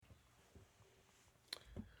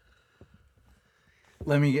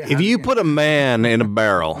Let me get. If you put a man in a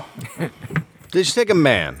barrel, just take a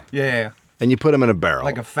man Yeah. and you put him in a barrel.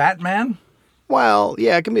 Like a fat man? Well,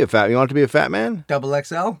 yeah, it can be a fat. You want it to be a fat man? Double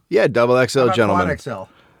XL? Yeah, double XL How about gentleman. Quad XL?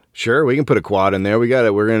 Sure, we can put a quad in there. We got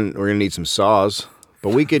it. We're gonna need some saws, but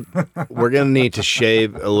we're gonna need to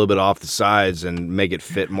shave a little bit off the sides and make it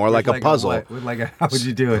fit more like a puzzle. How would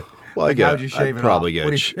you do it? Well, how would you shave I'd probably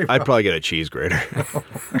it off? I'd probably get a cheese grater.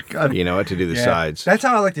 God. You know what to do the sides. That's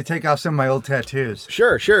how I like to take off some of my old tattoos.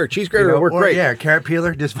 Sure. Cheese grater will work great. Yeah, carrot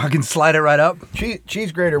peeler, just fucking slide it right up.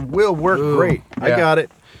 Cheese grater will work great. Yeah. I got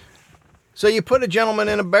it. So you put a gentleman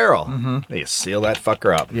in a barrel. Mm-hmm. You seal that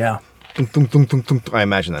fucker up. Yeah. Thum, thum, thum, thum, thum. I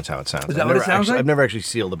imagine that's how it sounds. Is that what it sounds like? I've never actually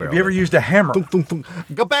sealed a barrel. Have you ever used a hammer?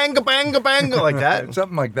 Ga-bang, ga-bang, ga-bang, like that.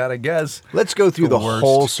 Something like that, I guess. Let's go through the worst.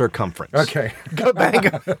 whole circumference. Okay. Ga-bang,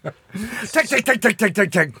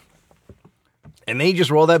 Tick. and then you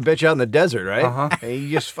just roll that bitch out in the desert, right? Uh-huh. And you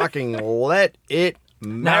just fucking let it marinate.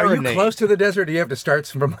 Now, are you close to the desert? Or do you have to start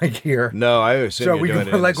from like here? No, I assume So you're we doing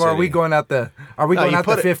it in like, the or are city. we going out the? Are we going out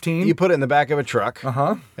the 15? You put it in the back of a truck.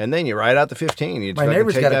 Uh-huh. And then you ride out the 15. You My fucking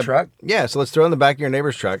neighbor's take got a that- truck. Yeah, so let's throw it in the back of your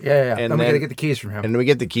neighbor's truck. Yeah. And then we gotta get the keys from him. And we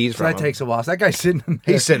get the keys So from that him. takes a while. So that guy's sitting in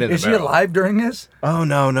there. He's sitting in the Is he barrel. alive during this? Oh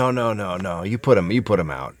no. You put him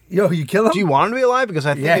out. Yo, you kill him? Do you want him to be alive? Because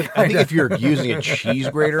I think Yeah, I think if you're using a cheese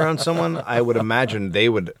grater on someone, I would imagine they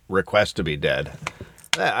would request to be dead.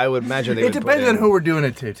 I would imagine they It would put depends on in- who we're doing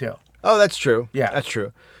it to, too. Oh, that's true. Yeah. That's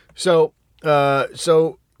true. So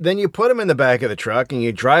then you put him in the back of the truck and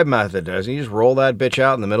you drive him out of the desert and you just roll that bitch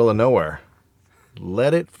out in the middle of nowhere.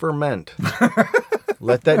 Let it ferment.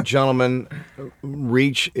 Let that gentleman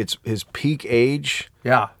reach his peak age.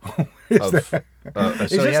 Yeah. So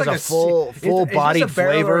he has a full body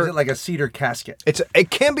flavor. Or is it like a cedar casket? It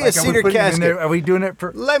can be Like, a are we cedar putting it in casket. there? Are we doing it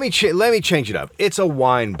for? Let me change it up. It's a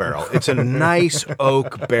wine barrel. It's a nice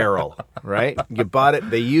oak barrel, right? You bought it.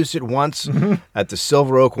 They used it once at the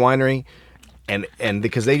Silver Oak Winery, and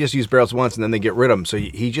because they just use barrels once and then they get rid of them. So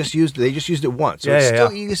they just used it once. So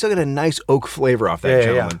you still get a nice oak flavor off that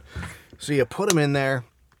gentleman. So you put them in there,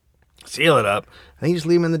 seal it up, and then you just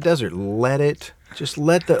leave them in the desert.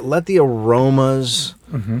 Let the aromas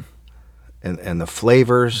and the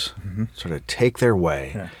flavors sort of take their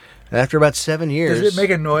way. Yeah. And after about 7 years, Does it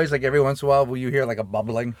make a noise like every once in a while? Will you hear like a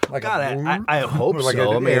bubbling? Like God, I hope like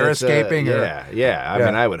so. An air escaping? Yeah. I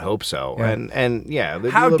mean, I would hope so. Yeah. And yeah.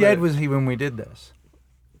 How dead was he when we did this?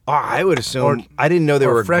 Oh, I would assume. I didn't know there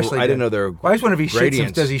were. Freshly I didn't dead. know there were. Well, I just wonder if he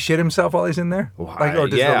gradients. does he shit himself while he's in there? Well, Or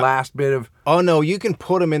does the last bit of? Oh no, you can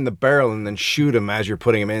put him in the barrel and then shoot him as you're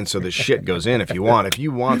putting him in, so the shit goes in. If you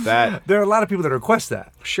want that, there are a lot of people that request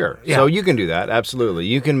that. Sure. Yeah. So you can do that. Absolutely,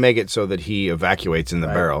 you can make it so that he evacuates in the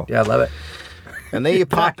barrel. Yeah, I love it. And then you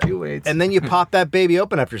pop, Evacuates. and then you pop that baby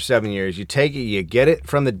open after 7 years. You take it, you get it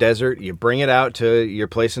from the desert, you bring it out to your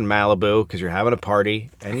place in Malibu because you're having a party,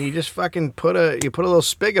 and you just fucking put a little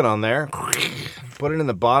spigot on there, put it in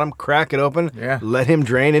the bottom, crack it open, let him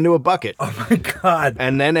drain into a bucket. Oh my God!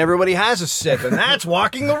 And then everybody has a sip, and that's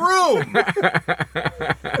walking the room.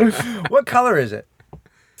 What color is it?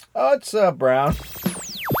 Oh, it's brown.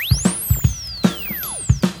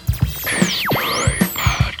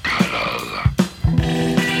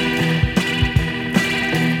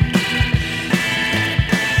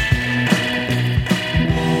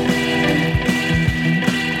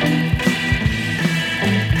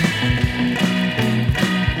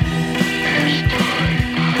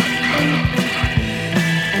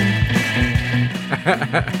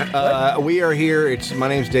 We are here. My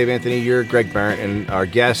name's Dave Anthony. You're Greg Barrett, and our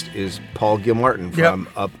guest is Paul Gilmartin from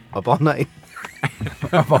Up All Night.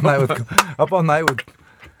 Up all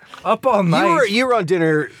night. You were on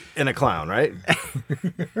Dinner and a Clown, right?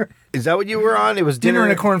 Is that what you were on? It was Dinner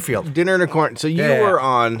in a Cornfield. Dinner in a Corn. So you were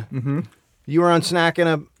on. Mm-hmm. You were on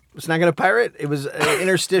Snacking a Pirate. It was an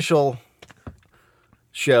interstitial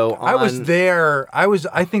show. I was there. I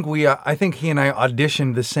think he and I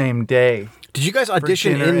auditioned the same day. Did you guys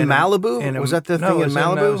audition in Malibu? Was that the thing in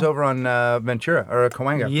Malibu? It was over on Ventura or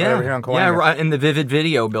Cahuenga. Yeah, right over here on Cahuenga. yeah, right in the Vivid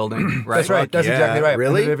Video building. Right. That's right. That's exactly right.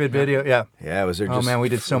 Really? In the Vivid Video. Yeah. Yeah. Was there? Oh man, we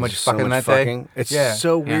did so much fucking that fucking. day. It's Yeah.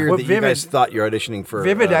 so weird Well, that you guys thought you're auditioning for.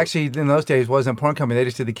 Vivid actually in those days wasn't a porn company. They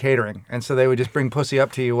just did the catering, and so they would just bring pussy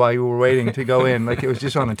up to you while you were waiting to go in, like it was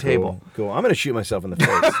just on a table. Cool. I'm gonna shoot myself in the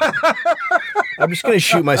face. I'm just gonna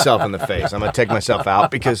shoot myself in the face. I'm gonna take myself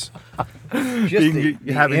out because just the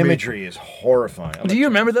imagery is horrifying. Do you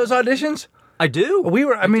remember those auditions? I do. We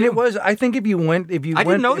were. I mean, it was. I think if you went I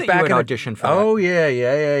didn't know that you had auditioned for that. Oh yeah.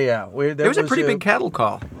 It was a pretty big cattle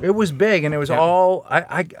call. It was big, and it was all.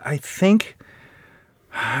 I think.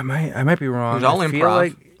 I might be wrong. It was all I feel improv.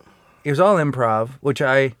 like it was all improv, which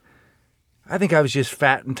I I think I was just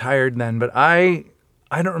fat and tired then, but I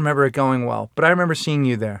don't remember it going well. But I remember seeing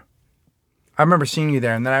you there. And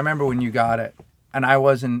then I remember when you got it, and I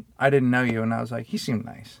didn't know you, and I was like, he seemed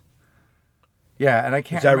nice. Yeah, and I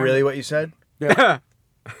can't. Is that remember. really what you said? Yeah.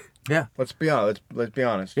 Yeah. Let's be honest. Let's be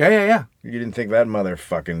honest. Yeah. You didn't think that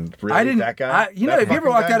motherfucking really I didn't. that guy? If you ever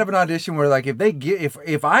walked out of an audition where like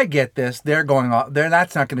if I get this, they're going off.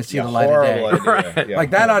 That's not going to see the light of day. Right. Yeah,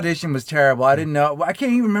 Like that audition was terrible. I didn't know. I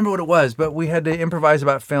can't even remember what it was. But we had to improvise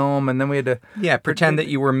about film, and then we had to pretend that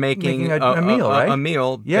you were making a meal, right? A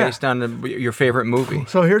meal based on your favorite movie.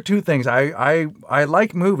 So here are two things. I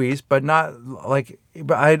like movies, but not like.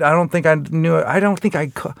 But I don't think I knew it. I don't think I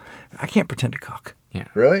cook. I can't pretend to cook. Yeah.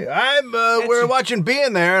 Really? We're watching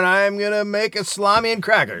Being There, and I'm gonna make a salami and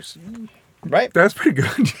crackers. Right? That's pretty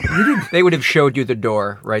good. They would have showed you the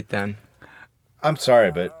door right then. I'm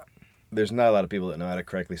sorry, but there's not a lot of people that know how to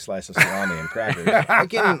correctly slice a salami and crackers.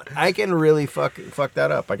 I can really fuck that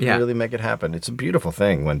up. I can really make it happen. It's a beautiful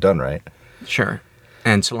thing when done right. Sure.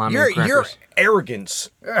 And salami and crackers. Your arrogance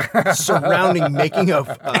surrounding making a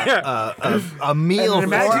meal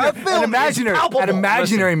an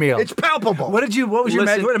imaginary meal. It's palpable. What was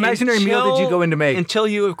your imaginary meal did you go in to make? Until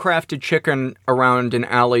you have crafted chicken around an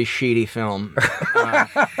Ali Sheedy film,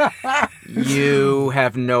 you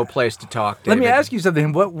have no place to talk, David. Let me ask you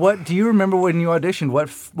something. What do you remember when you auditioned?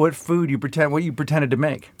 What food you pretended to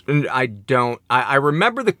make? I don't. I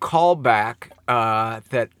remember the callback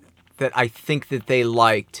that I think that they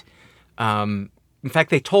liked. In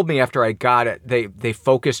fact, they told me after I got it, they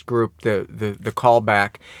focus grouped the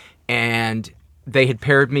callback, and they had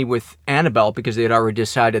paired me with Annabelle because they had already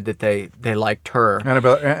decided that they liked her.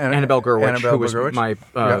 Annabelle Gerwich, who was Gerwich? my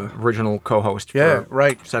original co-host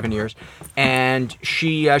for 7 years. And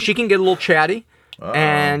she can get a little chatty. Uh-oh.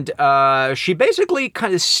 And she basically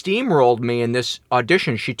kind of steamrolled me in this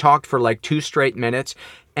audition. She talked for like 2 straight minutes,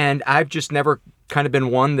 and I've just never kind of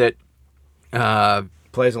been one that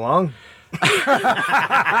plays along.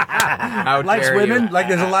 Likes women. Like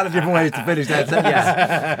there's a lot of different ways to finish that sentence.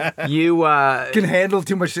 Yes. You can handle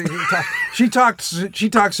too much. She talked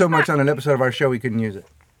so much on an episode of our show we couldn't use it.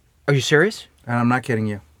 Are you serious? And I'm not kidding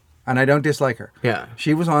you. And I don't dislike her. Yeah.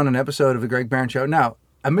 She was on an episode of the Greg Barron Show. Now,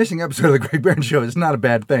 a missing episode of the Greg Barron Show is not a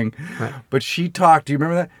bad thing. Right. But she talked, do you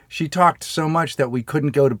remember that? She talked so much that we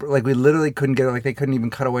couldn't go to, like we literally couldn't get, like they couldn't even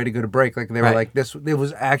cut away to go to break. Like they were like, it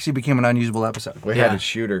was actually became an unusable episode. We had to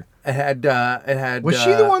shoot her. It had. Was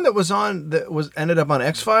she the one that was ended up on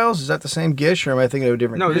X-Files? Is that the same Gish, or am I thinking of a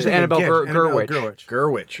different? No, this is Annabelle Gerwich.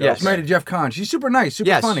 Gerwich. Yes. She's married to Jeff Kahn. She's super nice,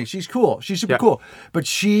 super funny. She's cool. She's super cool. But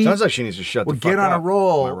she sounds like she needs to shut the fuck up. Would get on a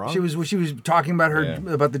roll. She was talking about her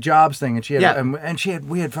about the jobs thing, and she had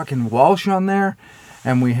we had fucking Walsh on there,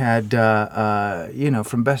 and we had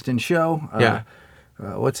from Best in Show.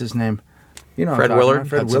 What's his name? You know, Fred Willard.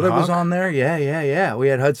 Fred Willard was on there. Yeah. We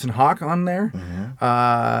had Hudson Hawk on there. Mm-hmm.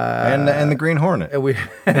 And the Green Hornet. It was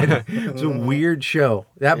a weird show.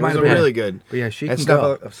 That might have been really good. But yeah, she can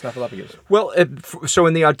go. Well, so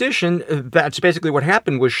in the audition, that's basically what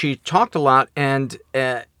happened. Was she talked a lot, and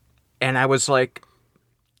I was like,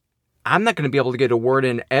 I'm not going to be able to get a word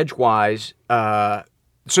in edgewise.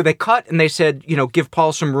 So they cut and they said, give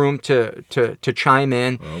Paul some room to chime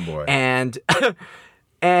in. Oh boy.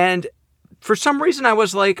 And for some reason I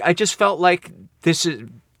was like, I just felt like this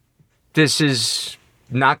is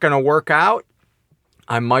not going to work out.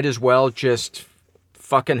 I might as well just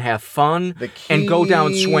fucking have fun and go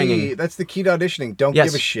down swinging. That's the key to auditioning. Don't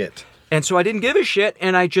give a shit. And so I didn't give a shit,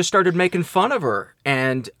 and I just started making fun of her.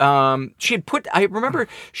 And I remember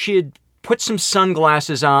she had put some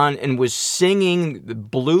sunglasses on and was singing the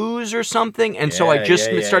blues or something. And so I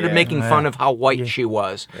just started making fun of how white she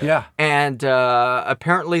was. Yeah. And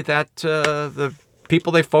apparently that the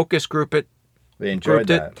people they focus group it. They enjoyed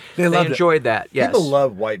that. They enjoyed that, yes. People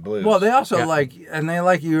love white blues. Well, they also you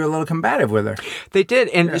were a little combative with her. They did.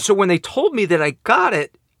 And so when they told me that I got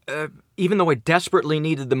it, even though I desperately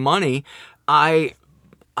needed the money, I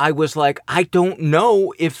was like, I don't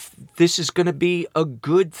know if this is going to be a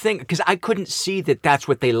good thing. Because I couldn't see that that's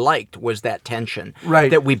what they liked, was that tension. Right.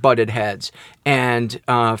 That we butted heads. And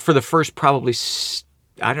for the first probably,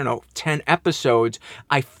 10 episodes,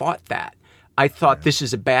 I fought that. I thought this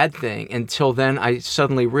is a bad thing. Until then, I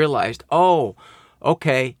suddenly realized, oh,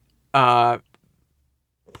 okay, kind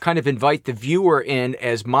of invite the viewer in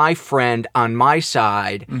as my friend on my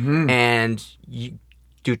side, and you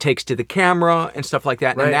do takes to the camera and stuff like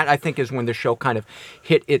that. Right. And that, I think, is when the show kind of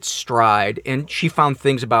hit its stride. And she found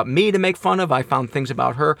things about me to make fun of. I found things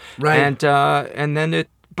about her. Right. And then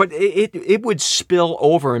but it would spill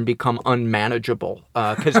over and become unmanageable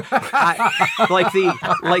because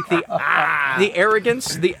the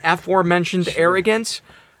arrogance, the aforementioned arrogance,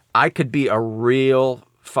 I could be a real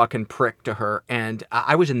fucking prick to her, and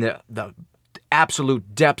I was in the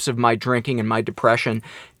absolute depths of my drinking and my depression,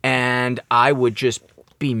 and I would just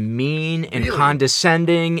be mean and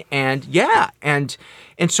condescending, and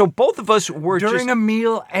and so both of us were during a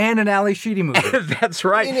meal and an Ali Sheedy movie. That's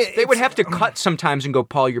right. They would have to cut sometimes and go,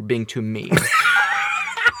 Paul, you're being too mean.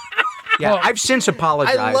 Yeah, I've since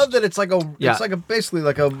apologized. I love that it's like basically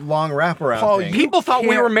like a long wraparound thing. People thought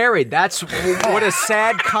we were married. That's what a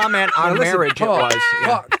sad comment on marriage Paul, it was.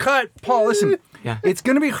 Yeah. Paul, listen. Yeah. It's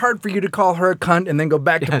going to be hard for you to call her a cunt and then go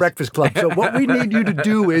back to Breakfast Club. So what we need you to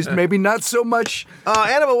do is maybe not so much...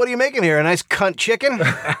 Annabelle, what are you making here? A nice cunt chicken?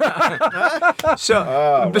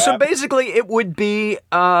 So basically it would be...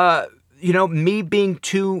 me being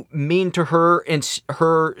too mean to her and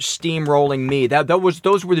her steamrolling me.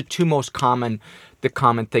 Those were the two most common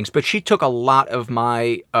things. But she took a lot of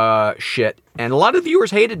my shit, and a lot of viewers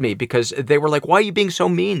hated me because they were like, "Why are you being so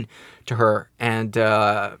mean to her?" And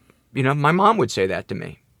my mom would say that to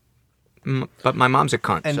me. But my mom's a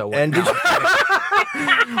cunt.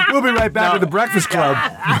 We'll be right back with the Breakfast Club.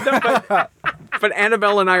 But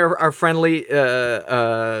Annabelle and I are friendly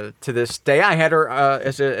to this day. I had her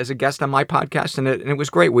as a guest on my podcast, and it was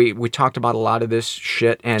great. We talked about a lot of this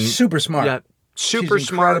shit, and super smart. Yeah, super she's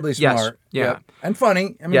incredibly smart. Yes, yeah, yep. And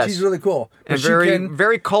funny. I mean, she's really cool. And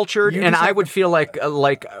very cultured. And I would feel like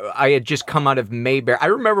I had just come out of Mayberry. I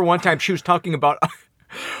remember one time she was talking about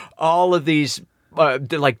all of these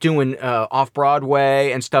like doing off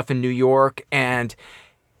Broadway and stuff in New York, and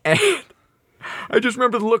I just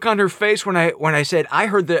remember the look on her face when I said, I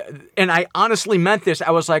heard that, and I honestly meant this.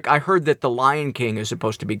 I was like, I heard that The Lion King is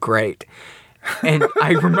supposed to be great. And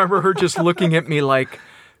I remember her just looking at me like,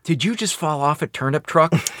 did you just fall off a turnip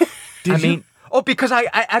truck? Because I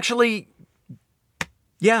actually,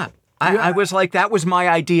 I was like, that was my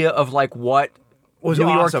idea of like what was New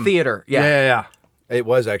York theater. Yeah. It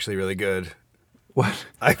was actually really good. What?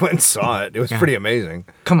 I went and saw it. It was pretty amazing.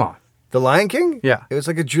 Come on. The Lion King? Yeah. It was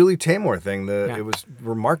like a Julie Taymor thing. It was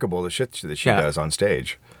remarkable, the shit that she does on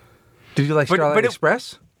stage. Did you like Starlight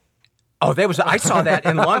Express? I saw that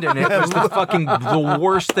in London. It was the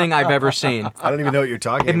worst thing I've ever seen. I don't even know what you're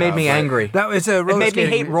talking about. It made me angry. That was it made me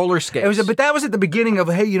hate roller skates. But that was at the beginning of,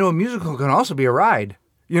 hey, a musical can also be a ride.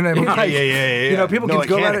 You know what I mean? Like, yeah. People can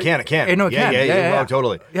go at it. It can. Hey, no, it can. Yeah. Well,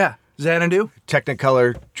 totally. Yeah. Xanadu?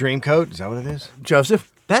 Technicolor Dreamcoat. Is that what it is?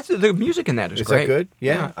 Joseph? That's the music in that is great. Is that good?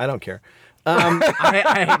 Yeah. I don't care.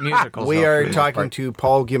 I hate musicals. We are talking to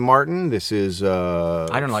Paul Gimmartin. This is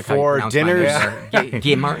I don't like Four how you Dinners.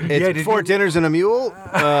 Gimmartin. It's Four Dinners and a Mule.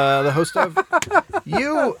 The host of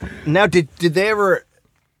you. Now, did they ever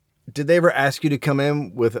ask you to come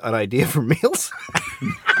in with an idea for meals? I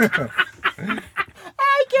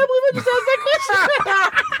can't believe I just asked that question.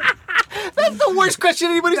 That's the worst question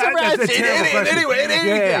anybody's ever asked.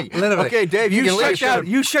 Anyway. Okay, Dave,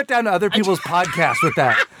 you shut down other people's podcasts with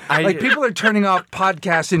that. People are turning off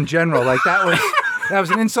podcasts in general. Like that was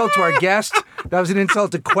an insult to our guest. That was an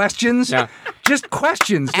insult to questions. Yeah. Just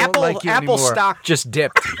questions. Apple stock just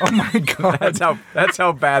dipped. Oh my god. That's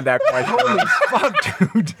how bad that question was. Holy fuck,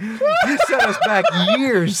 dude. You set us back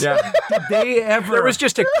years. Yeah. Did they ever? There was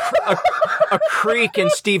just a creak in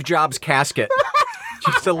Steve Jobs' casket.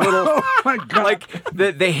 Just a little, oh my God. Like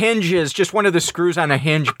the hinges, just one of the screws on a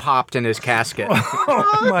hinge popped in his casket.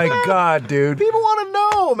 Oh my God, dude. People want to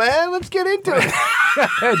know, man. Let's get into it.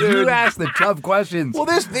 You asked the tough questions. Well,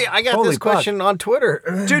 I got this question on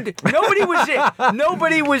Twitter. Dude, nobody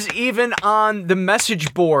was even on the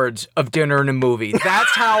message boards of Dinner and a Movie.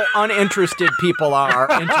 That's how uninterested people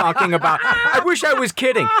are in talking about. I wish I was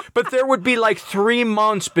kidding, but there would be like 3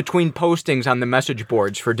 months between postings on the message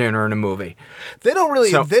boards for Dinner and a Movie. They don't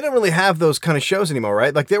really have those kind of shows anymore,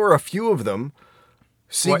 right? Like there were a few of them.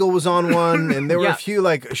 Siegel was on one, and there were a few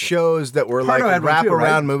like shows that were like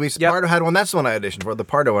wrap-around movies. Yep. Pardo had one. That's the one I auditioned for, the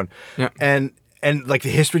Pardo one. Yep. And like the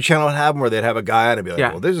History Channel would have them where they'd have a guy on and be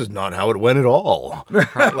like, well, this is not how it went at all.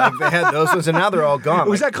 Like they had those ones, and now they're all gone.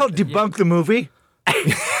 Was that called Debunk the Movie?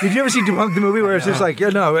 Did you ever see Debunk the Movie where it's just like,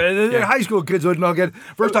 high school kids wouldn't all get,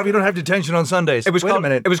 first off, you don't have detention on Sundays. It was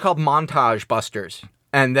called Montage Busters.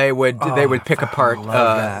 And they would pick apart.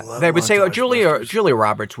 They would say, Julia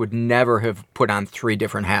Roberts would never have put on 3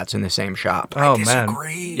 different hats in the same shop. Oh, I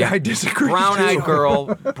disagree. Man. Yeah, I disagree. Brown-eyed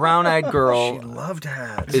girl. She loved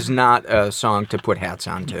hats. Is not a song to put hats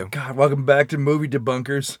on to. God, welcome back to Movie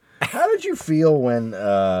Debunkers. How did you feel when?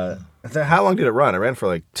 How long did it run? It ran for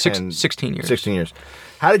like 16 years. 16 years.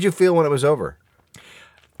 How did you feel when it was over?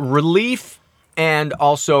 relief and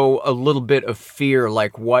also a little bit of fear,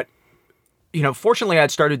 like what. Fortunately,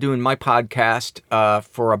 I'd started doing my podcast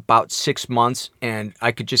for about 6 months, and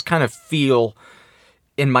I could just kind of feel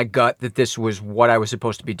in my gut that this was what I was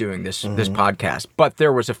supposed to be doing, this podcast. But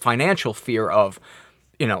there was a financial fear of,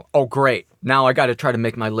 oh, great. Now I got to try to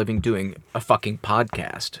make my living doing a fucking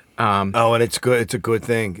podcast. And it's good. It's a good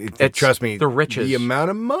thing. Trust me. The riches. The amount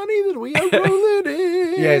of money that we are rolling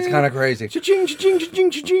in. Yeah, it's kind of crazy. Cha-ching, cha-ching,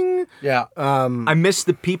 cha-ching, cha-ching. Yeah. I miss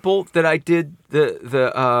the people that I did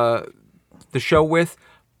the show with,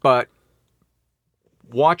 but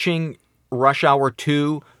watching Rush Hour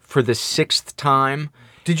 2 for the 6th time.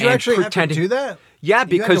 Did you and actually have to do that? Yeah,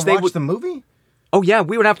 because they would the movie. Oh yeah,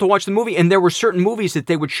 we would have to watch the movie, and there were certain movies that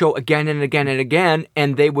they would show again and again and again,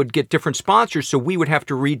 and they would get different sponsors, so we would have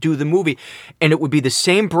to redo the movie, and it would be the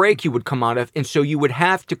same break you would come out of, and so you would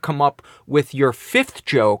have to come up with your 5th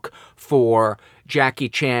joke for Jackie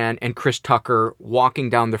Chan and Chris Tucker walking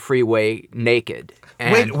down the freeway naked.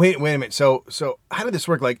 And Wait a minute. So how did this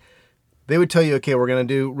work? Like, they would tell you, okay, we're going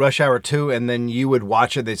to do Rush Hour 2, and then you would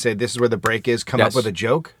watch it. They'd say, this is where the break is. Come up with a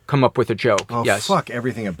joke? Come up with a joke, Oh, yes. fuck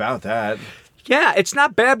everything about that. Yeah, it's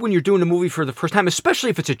not bad when you're doing a movie for the first time,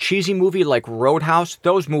 especially if it's a cheesy movie like Roadhouse.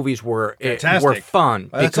 Those movies were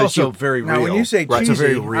fun. That's also very real. Now, when you say Right, it's a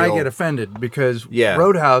very cheesy, real I get offended because Yeah.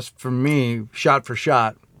 Roadhouse, for me, shot for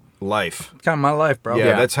shot, life. kind of my life, bro.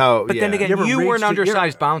 Yeah, that's how. But then again, You ever you were an reached-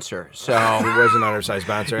 undersized bouncer, so He was an undersized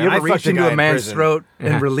bouncer. You and ever I fucked reached a into guy a in man's prison. throat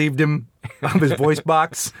and relieved him of his voice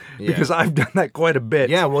box? Because I've done that quite a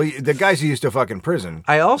bit. Yeah, well, the guys who used to fuck in prison.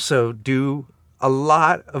 I also do a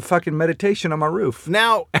lot of fucking meditation on my roof.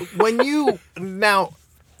 Now,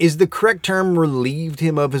 is the correct term relieved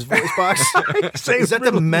him of his voice box? Is that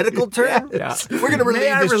the medical term? Yeah. We're going to relieve May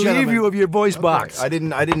I this relieve gentleman. you of your voice box? I didn't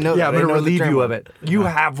know Yeah, that. I'm I going to didn't know the relieve term you was- of it. You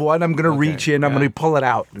have one. I'm going to reach in. I'm going to pull it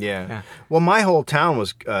out. Yeah. Well, my whole town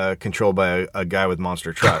was controlled by a guy with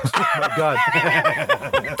monster trucks. My God.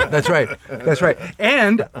 That's right. That's right.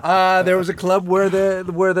 And there was a club where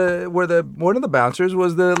one of the bouncers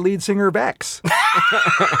was the lead singer of X.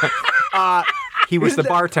 he was the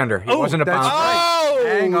bartender. He wasn't a that's bouncer.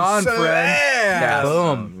 right. Hang on, so friend. yeah.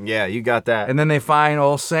 Boom. Yeah, you got that. And then they find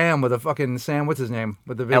old Sam with a fucking what's his name?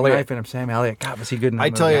 With the big Elliot. knife in him. Sam Elliott. God, was he good in that I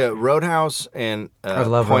tell movie? you, Roadhouse and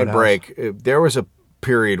love Point Roadhouse. Break, there was a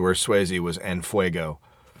period where Swayze was en fuego.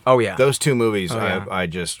 Oh yeah. Those two movies, yeah. I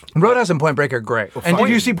just... Roadhouse and Point Break are great. And did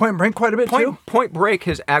you see Point Break quite a bit too? Point Break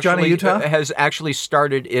has Johnny Utah? actually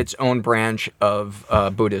started its own branch of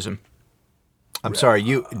Buddhism. I'm sorry,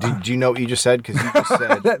 did you know what you just said? Because you just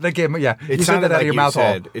said... That came, yeah. It You said sounded that out like of your you mouth hole.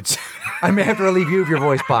 said, it's... I may have to relieve you of your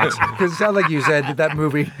voice box because it sounded like you said that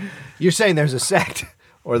movie. You're saying there's a sect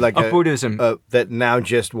or like Of Buddhism. that now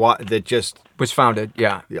just Was founded,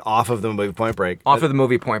 yeah, off of the movie Point Break. off of the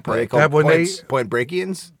movie Point Are they Break. called When they- Point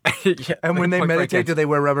Breakians? Yeah, And when they Point Break meditate, do ends. they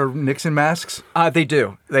wear rubber Nixon masks? They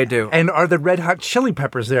do. And are the Red Hot Chili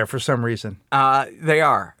Peppers there for some reason? They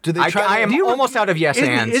are. Do they try I to- am Do you- almost out of yes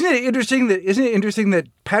ands. Isn't it interesting that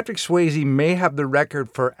Patrick Swayze may have the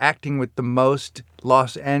record for acting with the most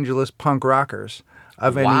Los Angeles punk rockers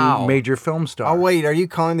of Wow. any major film star? Oh, wait, are you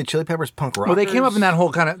calling the Chili Peppers punk rockers? Well, they came up in that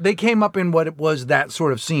whole they came up in what it was, that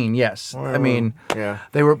sort of scene. Yes, I mean, yeah.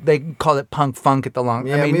 they called it punk funk at the long.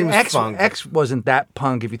 Yeah, I I mean, mean, it was X funk. X wasn't that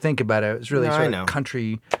punk if you think about it. It was really No, I sort know. of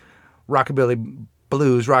country, rockabilly,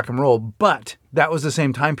 blues, rock and roll. But that was the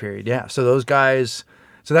same time period. Yeah, so those guys.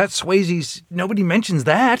 So that's Swayze's. Nobody mentions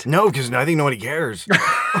that. No, because I think nobody cares.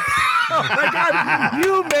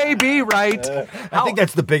 You may be right. I think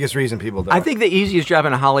that's the biggest reason people don't. I think the easiest job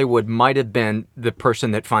in Hollywood might have been the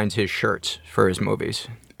person that finds his shirts for his movies.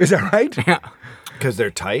 Is that right? Yeah. Because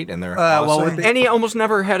they're tight and they're well, awesome. with the- And he almost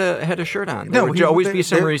never had a shirt on. There would always be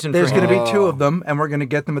some reason There's for going him. to be two of them, and we're going to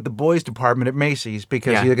get them at the boys department at Macy's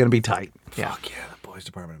because Yeah. they're going to be tight. Yeah. Fuck yeah, the boys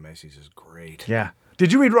department of Macy's is great. Yeah.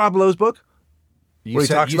 Did you read Rob Lowe's book? You Where he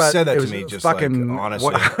said, talks you about- said that it to was me just fucking- like,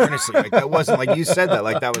 honestly, earnestly. Like, that wasn't like you said that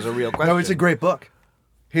like that was a real question. No, it's a great book.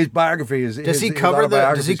 His biography is. Does he his cover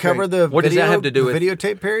autobiography is great. the What does that have to do with-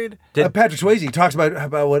 videotape period? Patrick Swayze talks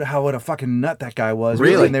about what a fucking nut that guy was.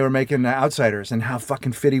 Really? When they were making Outsiders and how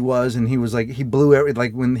fucking fit he was, and he was like he blew every,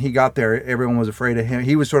 like when he got there, everyone was afraid of him.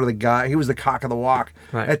 He was sort of the guy. He was the cock of the walk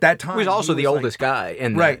Right. at that time. He was also the like- oldest guy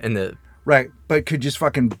in the, Right. in the Right, but could just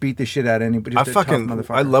fucking beat the shit out of anybody. Just a tough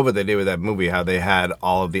motherfucker. I love what they did with that movie. How they had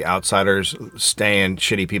all of the outsiders stay in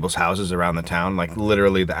shitty people's houses around the town. Like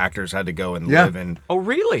literally, the actors had to go and live in. Oh,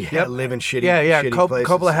 really? Live in shitty. Yeah. Shitty places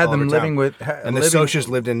Coppola had all them over living town. with, and the socialists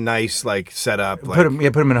lived in nice setup. put them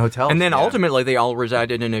in a hotel. And then ultimately, they all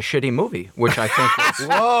resided in a shitty movie, which I think is...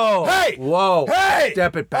 whoa, Hey! Hey!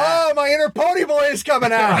 step it back. Oh, my inner pony boy is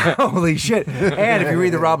coming out. Holy shit! And if you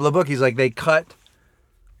read the Rob Lowe book, he's like they cut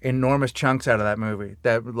enormous chunks out of that movie.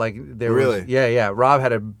 That there Really? was, yeah. Rob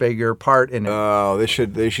had a bigger part in it. Oh, they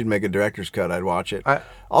should make a director's cut. I'd watch it.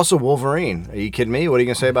 Also, Wolverine. Are you kidding me? What are you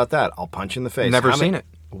gonna say about that? I'll punch you in the face. Never seen it.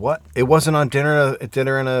 What? It wasn't on dinner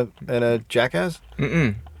and a Jackass.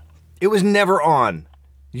 It was never on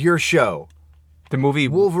your show. The movie...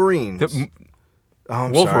 Wolverines. Oh,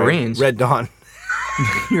 I'm Wolverines? Sorry. Red Dawn.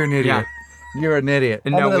 You're an idiot. Yeah. You're an idiot.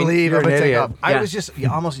 And I'm no, gonna leave. you're I'm gonna an take idiot. off. I was just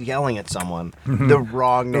almost yelling at someone the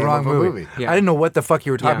wrong name of a movie. Yeah. I didn't know what the fuck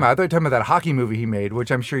you were talking Yeah. about. I thought you were talking about that hockey movie he made,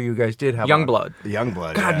 which I'm sure you guys did have. Youngblood. The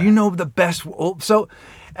Youngblood. God, yeah. you know the best. So,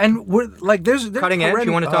 and we're like, there's Cutting Edge?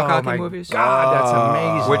 You wanna talk hockey my movies? God, that's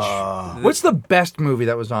amazing. Which... What's the best movie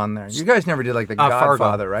that was on there? You guys never did like the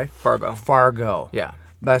Godfather, right? Fargo. Fargo. Yeah.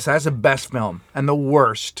 That's the best film, and the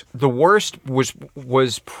worst. The worst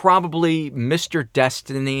was probably Mr.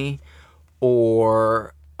 Destiny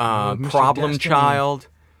or Mr. Problem Destiny. Child.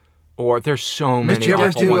 Or there's so many Did you ever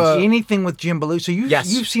awful do ones. anything with Jim Belushi? So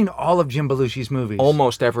Yes. you've seen all of Jim Belushi's movies.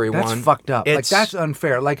 Almost every That's one. fucked up. Like It's- that's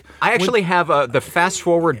unfair. Like I actually have the fast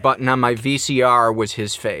forward button on my VCR was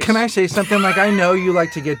his face. Can I say something? Like, I know you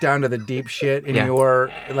like to get down to the deep shit in Yeah. your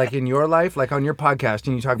life, like on your podcast,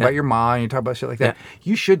 and you talk about your mom, and you talk about shit like that. Yeah.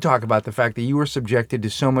 You should talk about the fact that you were subjected to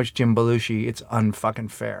so much Jim Belushi. It's unfucking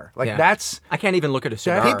fair. Like Yeah. that's I can't even look at a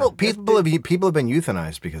cigar. People have been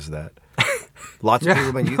euthanized because of that. Lots of people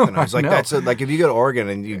have been euthanized. Like know. that's like if you go to Oregon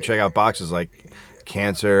and you check out boxes like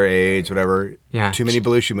cancer, AIDS, whatever. Yeah. Too many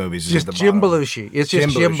Belushi movies. is just at the Jim bottom. Belushi. It's just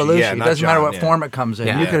Jim Belushi. Belushi. Yeah, It not doesn't matter John, what yeah. form it comes in.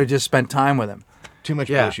 Yeah. You could have just spent time with him. Too much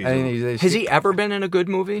Yeah. Belushi. Has he ever been in a good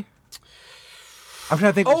movie? I'm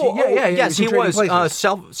trying to think. Yes, he in Trading was.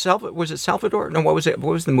 Places. Was it Salvador? No, what was it?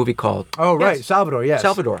 What was the movie called? Oh, right. Yes. Salvador, yes.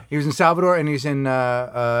 Salvador. He was in Salvador, and he's in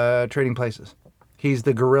Trading Places. He's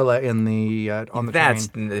the gorilla in the on the That's,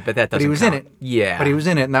 train. but that doesn't. But he was count. in it. Yeah, But he was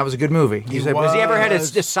in it, and that was a good movie. Has Has he ever had a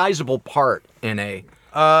sizable part in a?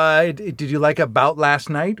 Did you like About Last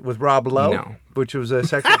Night with Rob Lowe? No. Which was a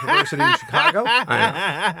sexual perversity in Chicago?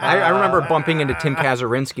 I remember bumping into Tim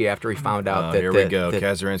Kazurinsky after he found out that. Here we go.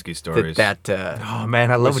 Kazurinsky stories. Oh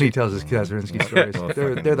man, I love when he tells his Kazurinsky stories.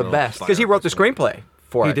 They're the best. because he wrote the screenplay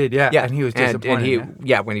for He it. did, yeah, and he was disappointed, And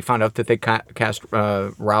he, when he found out that they cast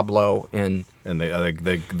Rob Lowe in, and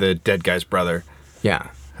the dead guy's brother,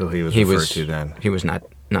 who he was referred to then. he was not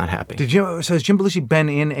happy. So has Jim Belushi been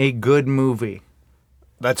in a good movie?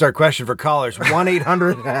 That's our question for callers.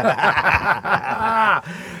 1-800.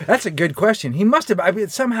 That's a good question. He must have. I mean,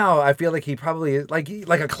 somehow I feel like he probably is like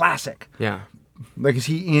a classic. Yeah. Like, is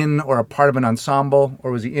he in or a part of an ensemble,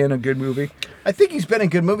 or was he in a good movie? I think he's been in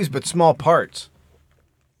good movies, but small parts.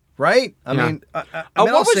 Right? I Yeah. mean, what I'll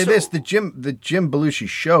was say the- this: the Jim Belushi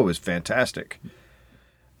show is fantastic.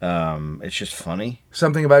 It's just funny.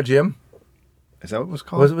 Something about Jim? Is that what it was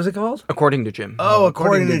called? Was it called? According to Jim. Oh,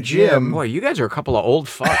 according to Jim. Boy, you guys are a couple of old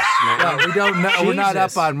fucks, man. We don't know. We're not up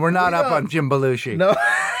Jesus. on. We're not up on Jim Belushi. No.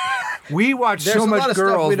 We watch There's so a lot much of stuff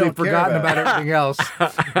girls, we don't we've care forgotten about. about everything else.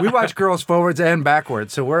 We watch girls forwards and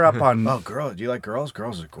backwards, so we're up on. Oh, Girls. Do you like Girls?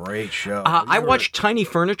 Girls is a great show. I watched Tiny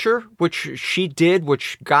Furniture, which she did,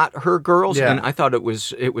 which got her girls, Yeah. and I thought it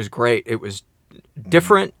was great. It was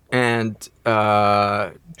different and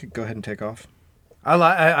Go ahead and take off.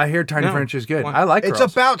 I hear Tiny No. Furniture is good. Why? I like It's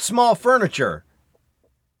girls. about small furniture.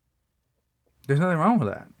 There's nothing wrong with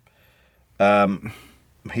that.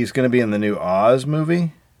 He's going to be in the new Oz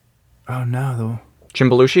movie. Oh no, though. Jim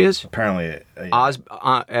Belushi is Apparently, Oz,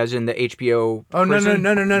 as in the HBO. Oh no. prison?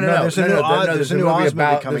 There's a new Oz. There's a new Oz movie movie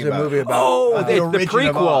about. coming There's a about. movie about. Oh, the origin of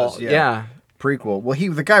prequel. Oz, Yeah. prequel. Well,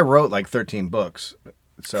 the guy wrote like 13 books.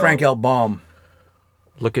 So Frank L. Baum.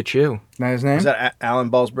 Look at you. Is that his name? Is that Alan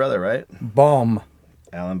Ball's brother, right? Baum.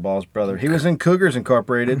 Alan Ball's brother. He was in Cougars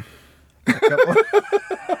Incorporated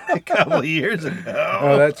a couple of years ago.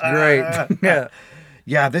 Oh, that's great. Yeah.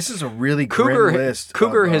 Yeah, this is a really grim list.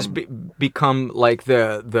 Cougar of, has become like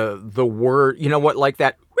the word. You know what? Like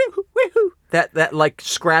that. Wee-hoo, wee-hoo, that like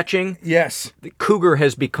scratching. Yes. The cougar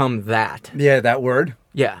has become that. Yeah, that word.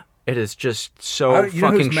 Yeah. It is just so You know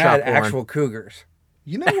fucking who's mad? shopworn. Actual cougars.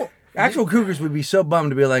 You know what? Actual cougars would be so bummed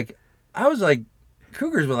to be like, I was like,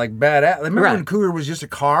 cougars were like badass. Remember Right. when cougar was just a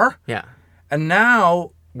car? Yeah. And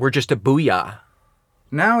now, We're just a booyah.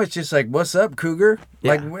 Now it's just like, what's up, Cougar?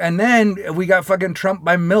 Yeah. Like, and then we got fucking Trump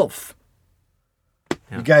by MILF.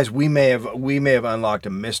 Yeah. You guys, we may have unlocked a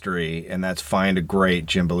mystery, and that's find a great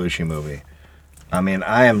Jim Belushi movie. I mean,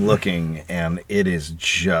 I am looking, and it is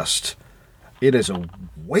a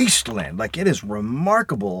wasteland. Like, it is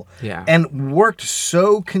remarkable. Yeah. And worked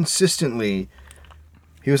so consistently.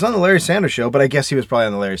 He was on the Larry Sanders Show, but I guess he was probably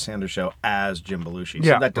on the Larry Sanders Show as Jim Belushi.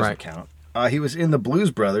 Yeah, So that doesn't right. count. He was in the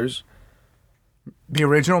Blues Brothers. The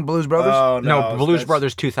original Blues Brothers? Oh, No, Blues that's-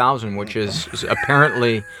 Brothers 2000, which is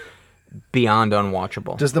apparently beyond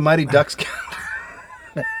unwatchable. Does the Mighty Ducks count?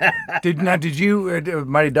 Did you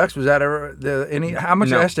Mighty Ducks? Was that ever how much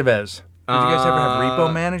No. Estevez? Did you guys ever have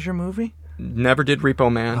Repo Man as your movie? Never did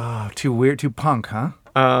Repo Man. Oh, too weird, too punk, huh?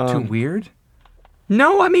 Too weird.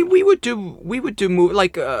 No, I mean we would do movie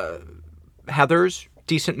like Heathers,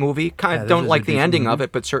 decent movie. Kind Heathers of don't is like a the decent ending movie. of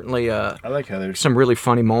it, but certainly I like Heathers. some really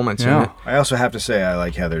funny moments in Yeah. it. I also have to say I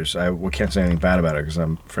like Heathers. I can't say anything bad about it because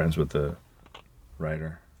I'm friends with the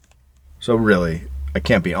writer. So really, I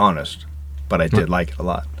can't be honest, but I did like it a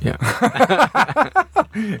lot. Yeah.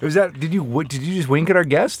 Was that? Did you just wink at our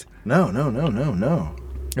guest? No.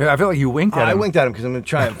 Yeah, I feel like you winked at I him. winked at him because I'm going to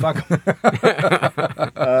try and fuck him.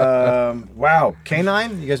 Wow.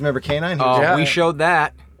 K9? You guys remember K9? Oh, Yeah. we showed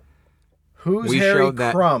that. Who's we Harry showed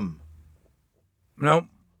that. Crumb? Nope,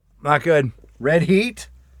 not good. Red Heat?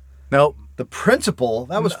 Nope. The principal?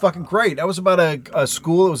 That was fucking great. That was about a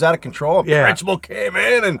school that was out of control. Yeah. The principal came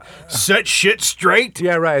in and set shit straight.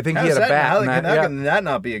 Yeah, right. I think he How's had a bat. How in can that, that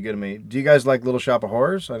not be a good movie? Do you guys like Little Shop of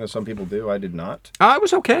Horrors? I know some people do. I did not. It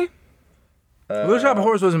was okay. Little Shop of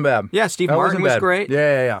Horrors wasn't bad. Yeah, Steve That Martin wasn't was bad. great.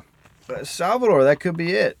 Yeah. Salvador, that could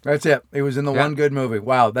be it. That's it. It was in the Yeah. one good movie.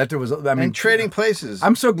 Wow, that was. I mean, And Trading Places.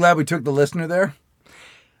 I'm so glad we took the listener there.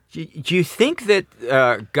 Do you think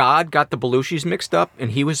that God got the Belushis mixed up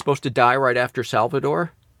and he was supposed to die right after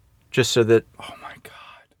Salvador? Just so that... Oh my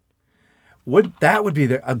God, that would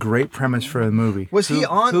be a great premise for a movie? Was he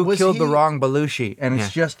on- Who was killed the he- wrong Belushi? And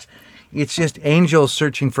it's just angels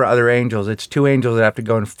searching for other angels. It's two angels that have to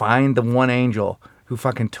go and find the one angel who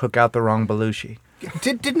fucking took out the wrong Belushi.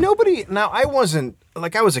 Did nobody? Now I wasn't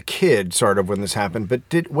like I was a kid sort of when this happened, but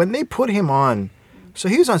when they put him on? So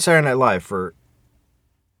he was on Saturday Night Live for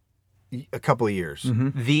a couple of years.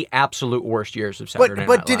 The absolute worst years of Saturday Night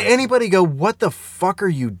But did Live. anybody go, "What the fuck are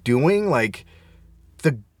you doing?" Like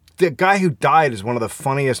the guy who died is one of the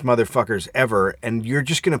funniest motherfuckers ever, and you're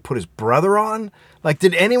just gonna put his brother on? Like,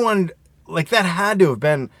 did anyone like that? Had to have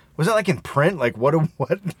been. Was that like in print? Like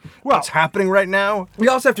what's happening right now? We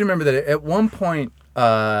also have to remember that at one point,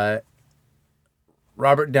 Robert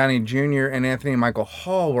Downey Jr. and Anthony Michael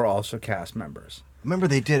Hall were also cast members. Remember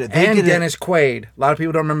they did it. And Dennis Quaid. A lot of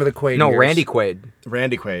people don't remember the Quaid No, years. Randy Quaid.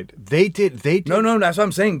 Randy Quaid. They did. No, that's what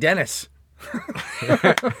I'm saying. Dennis.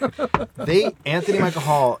 Anthony Michael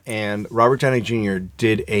Hall and Robert Downey Jr.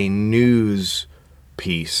 did a news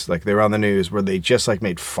piece, like they were on the news, where they just like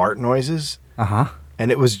made fart noises. Uh-huh.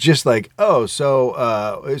 And it was just like, oh,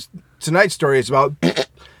 so tonight's story is about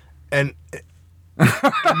and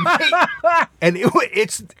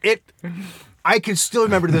I can still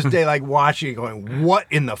remember to this day, like watching it going, what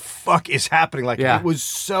in the fuck is happening? Like, Yeah. it was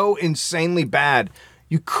so insanely bad.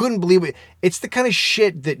 You couldn't believe it. It's the kind of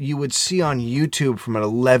shit that you would see on YouTube from an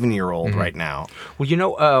 11-year-old right now. Well, you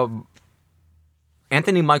know,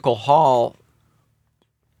 Anthony Michael Hall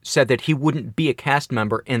said that he wouldn't be a cast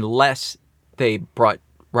member unless they brought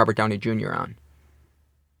Robert Downey Jr. on.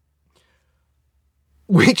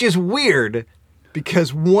 Which is weird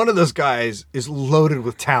because one of those guys is loaded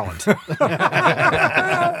with talent. I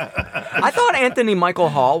thought Anthony Michael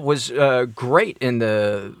Hall was great in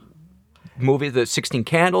the movie, The 16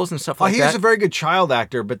 Candles and stuff like He that. was a very good child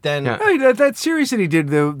actor, but then Yeah. Hey, that series that he did,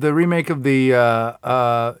 the remake of the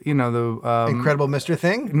Incredible Mr.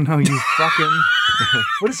 Thing. no, you fucking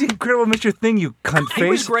what is the Incredible Mr. Thing, you cunt face? He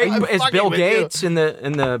was great I'm as fucking Bill with you. Gates in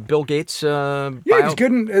the Bill Gates. Yeah, he was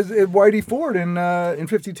good as Whitey Ford in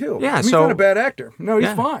 52. Yeah, I mean, he's so- not a bad actor. No, he's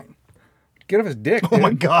Yeah. fine. Get off his dick. Oh my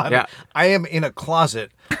dude. God. Yeah. I am in a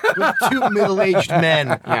closet with two middle-aged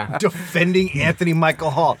men Yeah. defending Anthony Michael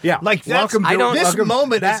Hall. Yeah. Like that's, Welcome to- this welcome-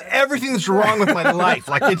 moment is everything that's wrong with my life.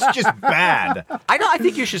 Like it's just bad. I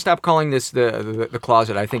think you should stop calling this the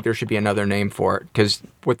closet. I think there should be another name for it, because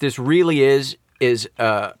what this really is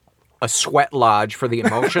a sweat lodge for the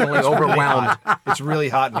emotionally overwhelmed. It's really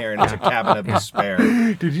hot in here and it's a cabin of despair.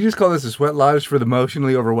 Did you just call this a sweat lodge for the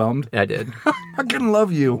emotionally overwhelmed? I did. I can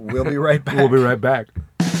love you. We'll be right back. We'll be right back.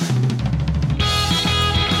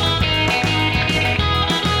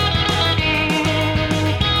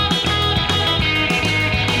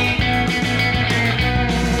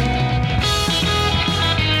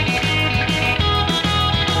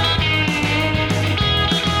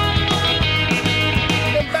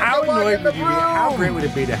 great would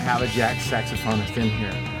it be to have a jazz saxophonist in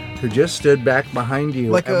here who just stood back behind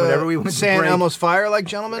you Like and whenever we a went to San break, Elmo's Fire, like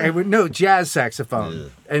gentlemen? no, jazz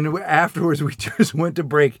saxophone. And afterwards, we just went to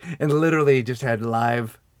break and literally just had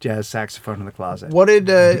live jazz saxophone in the closet.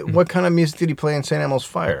 What kind of music did he play in St. Elmo's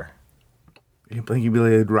Fire? He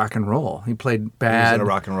played rock and roll. He played He was bad. in a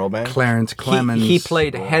rock and roll band? Clarence Clemens. He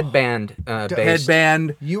played headband based.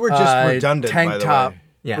 headband. You were just redundant, Tank by the top. way.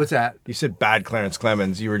 Yeah. What's that? You said bad Clarence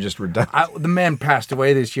Clemens. You were just redundant. The man passed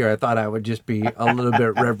away this year. I thought I would just be a little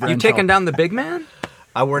bit reverential. You taking down the big man?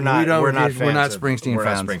 We're not. don't- We're not. we're Fans not of- Springsteen We're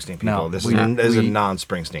fans. not Springsteen people. No, This we- is a we-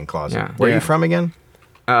 non-Springsteen closet. Yeah. Where are Yeah. you from again?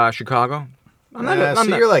 Chicago.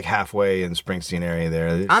 You're like halfway in Springsteen area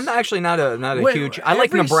there. I'm actually not a Wait, huge. I like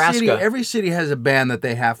every Nebraska. City, every city has a band that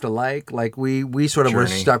they have to like. Like we sort of were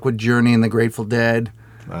Journey. stuck with Journey and the Grateful Dead.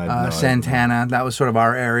 I know. Santana, that was sort of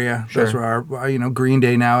our area. Those were our, Green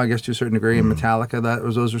Day now, I guess to a certain degree, and Metallica.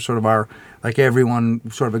 Those are sort of our, like everyone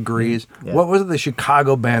sort of agrees. Yeah. What was it? The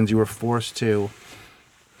Chicago bands you were forced to?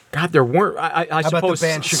 God, there weren't. I How about suppose the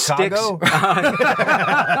band Chicago?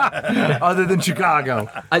 Other than Chicago.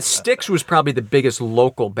 Styx was probably the biggest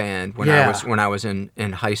local band when Yeah. I was in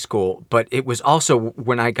high school. But it was also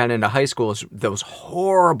when I got into high school, those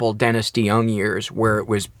horrible Dennis DeYoung years where it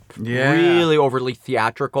was Yeah. really overly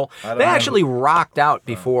theatrical. They actually rocked out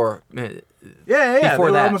before. Yeah.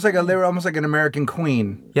 Before they were that. they were almost like an American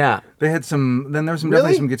Queen. Yeah. They had some. Then there was Really?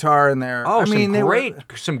 definitely some guitar in there. Oh, they were-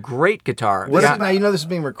 some great guitar. Now you know this is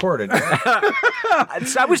being recorded.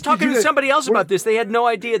 I was talking to somebody else about this. They had no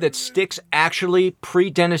idea that Styx actually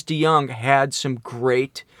pre-Dennis DeYoung had some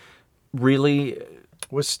great, really.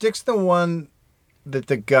 Was Styx the one that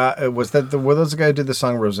the guy were those the guy who did the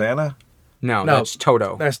song Rosanna? No, No. that's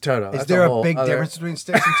Toto. That's Toto. Is That's there a whole big other- difference between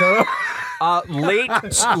Styx and Toto? Late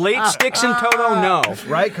Styx and Toto. No.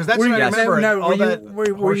 Right? Because that's Were what I you, remember. no, all were you, that were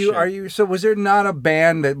you, horseshit. are you, so was there not a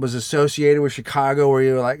band that was associated with Chicago where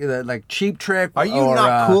you were like Cheap Trick? Are you or,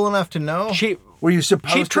 not cool enough to know? Were you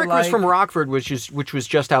supposed Cheap to Trick was like from Rockford, which was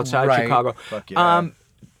just outside Right. Chicago. Fuck yeah.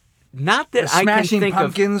 Not that I can Smashing think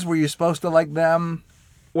Pumpkins? Were you supposed to like them?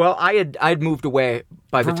 of. Well, I'd moved away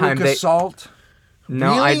by the time Veruca they. Salt?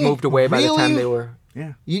 No, I'd Really? moved away by the time Really? they were.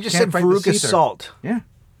 Yeah. You just Can't said Fight the Veruca Seether. Salt. Yeah.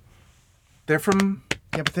 They're from,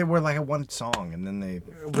 Yeah, but they were like a one song, and then they.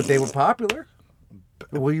 but they were popular.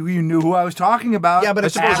 Well, you knew who I was talking about. Yeah, but I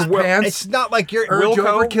suppose Ass Pants, it's not like you're Urge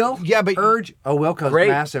Wilco? Overkill. Yeah, but- Urge. Oh, Wilco's Great.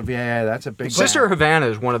 massive. Yeah, that's a big. Sister band. Havana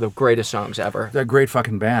is one of the greatest songs ever. They're a great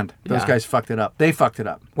fucking band. Those Yeah. guys fucked it up. They fucked it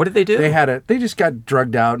up. What did they do? They just got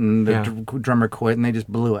drugged out and the Yeah. drummer quit and they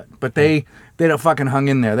just blew it. But they don't fucking hung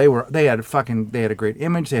in there. They had a great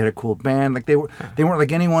image. They had a cool band. Like they weren't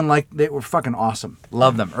like anyone like they were fucking awesome.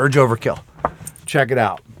 Love them. Urge Overkill. Check it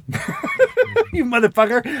out. You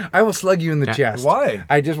motherfucker! I will slug you in the chest. Why?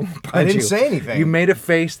 I just won't punch I didn't you. say anything. You made a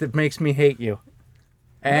face that makes me hate you.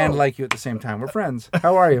 And like you at the same time. We're friends.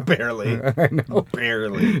 How are you? barely. I know.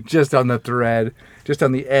 Barely. Just on the thread, just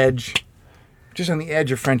on the edge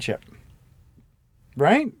of friendship.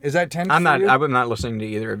 Right? Is that tense? I'm for you? not listening to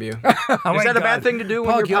either of you. Oh Is my that a God. bad thing to do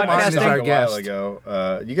Paul when you're Gilmartin is podcasting? our A guest. while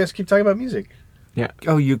ago. You guys keep talking about music. Yeah.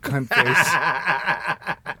 Oh, you cunt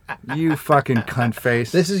face. You fucking cunt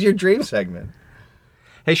face. This is your dream segment.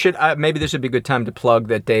 Hey, maybe this would be a good time to plug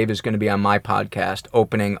that Dave is going to be on my podcast,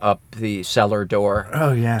 opening up the cellar door.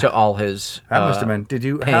 Oh, yeah. To all his. That must have been. Did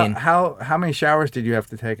you? pain. How many showers did you have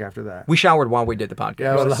to take after that? We showered while we did the podcast.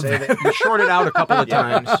 Yeah, I would love Say that. that- We shorted out a couple of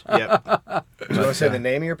times. Yep. Do you want to say the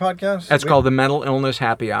name of your podcast? That's called the Mental Illness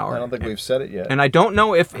Happy Hour. I don't think we've said it yet. And I don't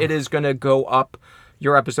know if it is going to go up.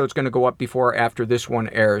 Your episode's going to go up before or after this one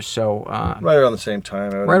airs. So right around the same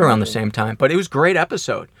time. right around the same time. But it was a great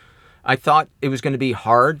episode. I thought it was going to be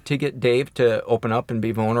hard to get Dave to open up and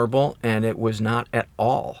be vulnerable, and it was not at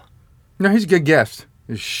all. No, he's a good guest.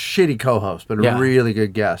 He's a shitty co-host, but a Yeah. really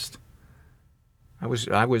good guest. I was.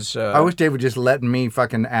 I wish Dave would just let me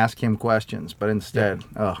fucking ask him questions, but instead,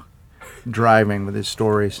 driving with his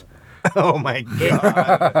stories. Oh my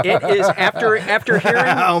god. It is after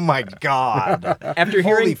hearing Oh my god. after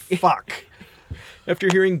Holy hearing fuck. after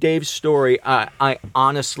hearing Dave's story, I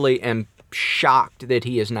honestly am shocked that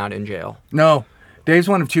he is not in jail. No, Dave's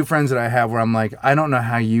one of two friends that I have where I'm like, I don't know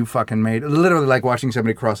how you fucking made it. Literally like watching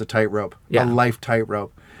somebody cross a tightrope, Yeah. a life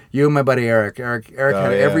tightrope. You and my buddy Eric. Eric had yeah.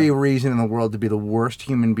 every reason in the world to be the worst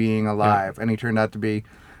human being alive, and he turned out to be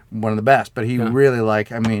one of the best. But he really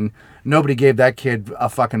nobody gave that kid a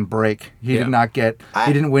fucking break. He did not get.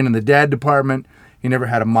 He didn't win in the dad department. He never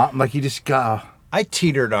had a mom. Like he just got. I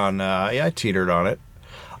teetered on it.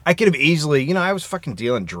 I could have easily, I was fucking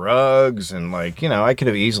dealing drugs and I could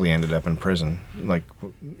have easily ended up in prison. Like,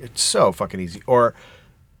 it's so fucking easy. Or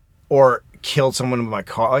killed someone with my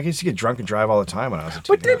car. Like, I used to get drunk and drive all the time when I was a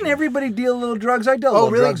teenager. But didn't everybody deal a little drugs? I dealt a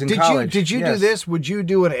little drugs in college. Did you do Yes. this? Would you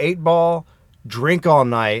do an 8-ball, drink all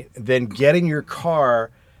night, then get in your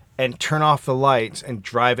car and turn off the lights and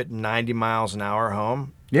drive at 90 miles an hour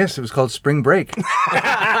home? Yes, it was called Spring Break.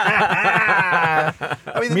 I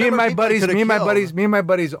mean, me and my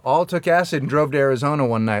buddies all took acid and drove to Arizona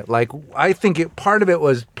one night. Like, I think part of it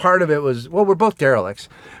was well, we're both derelicts,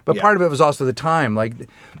 but part of it was also the time. Like,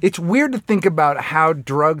 it's weird to think about how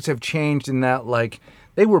drugs have changed in that, like,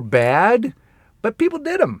 they were bad, but people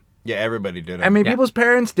did them. Yeah, everybody did it. I mean, people's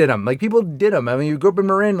parents did them. Like, people did them. I mean, you grew up in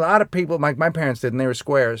Marin, a lot of people, like my parents did, and they were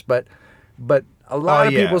squares, but a lot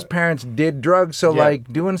of people's parents did drugs, so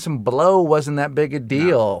like doing some blow wasn't that big a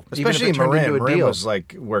deal. Especially in Marin. Marin was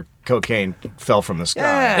like where cocaine fell from the sky.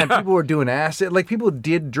 Yeah, and people were doing acid. Like, people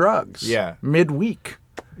did drugs. Yeah. Midweek.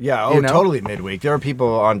 Yeah, totally midweek. There were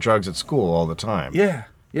people on drugs at school all the time. Yeah,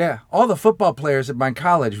 yeah. All the football players at my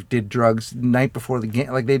college did drugs the night before the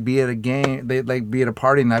game. Like, they'd be at a game, they'd like be at a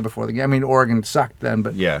party the night before the game. I mean, Oregon sucked then,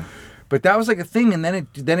 but yeah. But that was like a thing, and then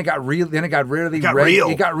it got real. Then it got really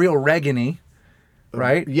It got real Reagan-y.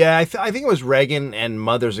 Right? Yeah, I think it was Reagan and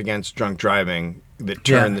Mothers Against Drunk Driving that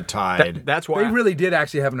turned the tide. That's why they really did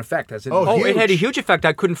actually have an effect. That's it. Oh, it had a huge effect.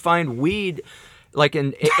 I couldn't find weed. Like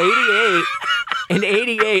in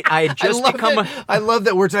 '88, I had just become I love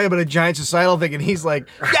that we're talking about a giant societal thing, and he's like,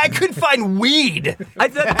 "Yeah, I couldn't find weed."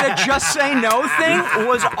 The Just Say No thing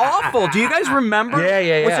was awful. Do you guys remember?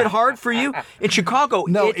 Yeah. Was it hard for you in Chicago?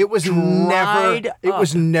 No, it was dried up. It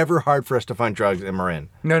was never hard for us to find drugs in Marin.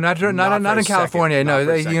 No, not in California. No,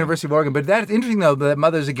 the University of Oregon. But that's interesting though. That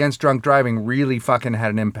Mothers Against Drunk Driving really fucking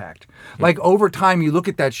had an impact. Like, over time, you look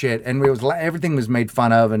at that shit, and everything was made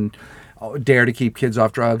fun of and. Dare to keep kids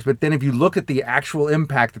off drugs, but then if you look at the actual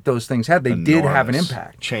impact that those things had, they did have an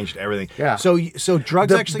impact. Changed everything. Yeah. So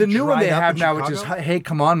drugs actually. The new one they dried up have in now, Chicago? which is "Hey,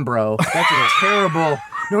 come on, bro." That's a terrible.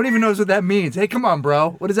 No one even knows what that means. Hey, come on,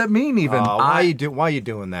 bro. What does that mean even? Why are you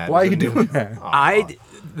doing that? Why are you doing that?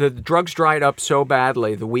 The drugs dried up so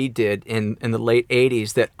badly, the weed did in the late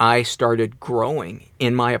 80s, that I started growing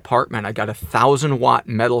in my apartment. I got a 1,000-watt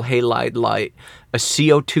metal halide light, a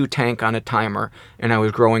CO2 tank on a timer, and I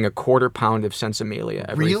was growing a 1/4 pound of Sensimelia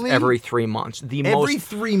every 3 months. Every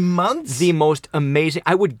 3 months? The most amazing.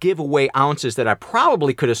 I would give away ounces that I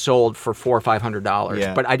probably could have sold for $400 or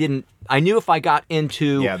 $500, but I didn't. I knew if I got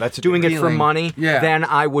into doing it for money, then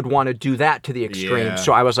I would want to do that to the extreme. Yeah.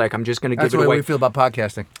 So I was like, I'm just going to give it away. That's the way we feel about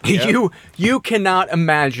podcasting. You cannot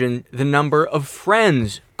imagine the number of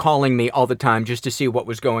friends calling me all the time just to see what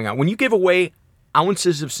was going on. When you give away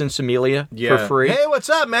ounces of Sensimelia for free. Hey, what's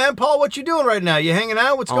up, man? Paul, what you doing right now? You hanging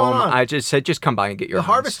out? What's going on? I just said, just come by and get your ounce.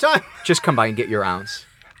 Harvest time. Just come by and get your ounce.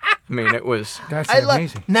 I mean, it was... That's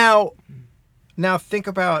amazing. Now think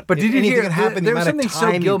about. But did you hear? That happened, there was the amount something of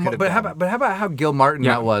time so you could have done. But how about how Gil Martin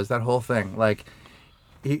that was? That whole thing, like.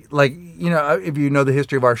 If you know the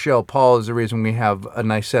history of our show, Paul is the reason we have a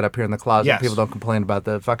nice setup here in the closet. Yes. People don't complain about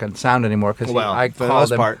the fucking sound anymore because for I the called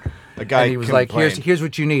most him. part, a guy and he was like, complained. here's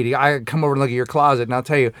what you need. I come over and look at your closet, and I'll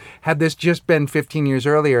tell you, had this just been 15 years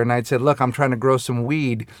earlier, and I'd said, look, I'm trying to grow some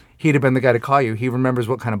weed, he'd have been the guy to call you. He remembers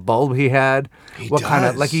what kind of bulb he had. He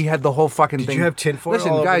had the whole fucking thing. Did you have tinfoil?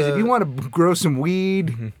 Listen, guys, if you want to grow some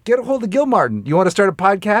weed, get a hold of Gil Martin. You want to start a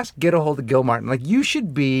podcast? Get a hold of Gil Martin. Like, you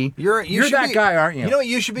should be. You're that guy, aren't you? You know what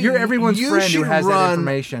you should be? You're everyone's friend who has that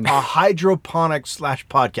information. A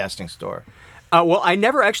hydroponics/podcasting store. Well, I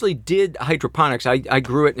never actually did hydroponics. I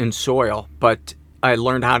grew it in soil, but I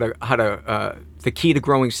learned how to. The key to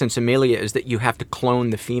growing Sensimelia is that you have to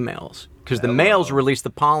clone the females because the males release the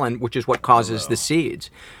pollen, which is what causes the seeds.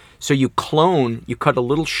 So you cut a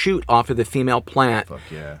little shoot off of the female plant,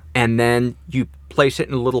 and then you place it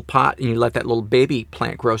in a little pot, and you let that little baby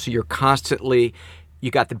plant grow. So you're constantly. You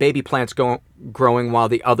got the baby plants growing while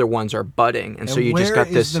the other ones are budding, and so you just got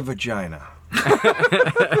this. Where is the vagina?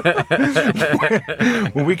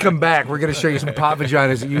 When we come back, we're going to show you some pot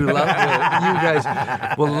vaginas that you love. You guys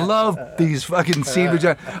will love these fucking seed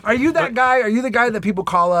vaginas. Are you that guy? Are you the guy that people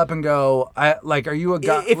call up and go, are you a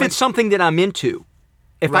guy? If it's something that I'm into.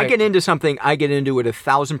 If I get into something, I get into it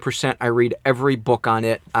 1,000%. I read every book on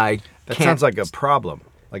it. That sounds like a problem,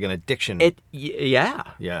 like an addiction. Yeah.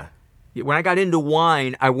 Yeah. When I got into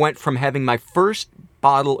wine, I went from having my first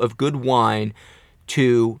bottle of good wine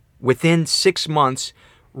to, within 6 months,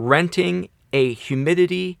 renting a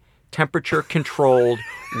humidity, temperature-controlled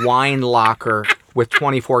wine locker with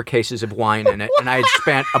 24 cases of wine in it, and I had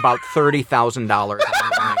spent about $30,000 on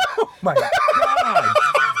wine. Oh my God.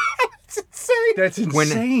 That's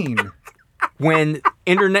insane. When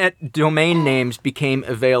internet domain names became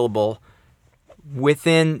available,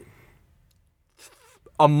 within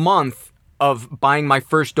a month of buying my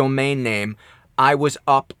first domain name, I was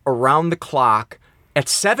up around the clock at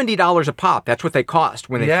 $70 a pop. That's what they cost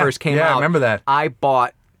when they first came out. Yeah, I remember that. I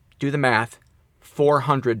bought, do the math,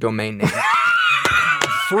 400 domain names.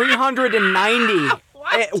 390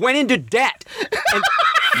 went into debt. And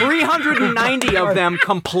 390 of them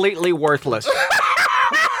completely worthless.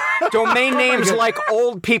 Domain names like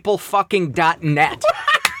oldpeoplefucking.net.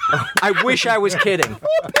 I wish I was kidding.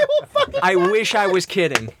 I wish I was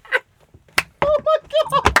kidding.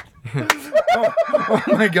 Oh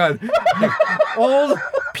my God. Old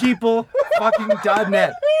people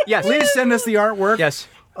fucking.net. Yes. Please send us the artwork. Yes.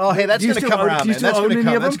 Oh, hey, that's Do you going to still come own- around, do you man. still That's own going to any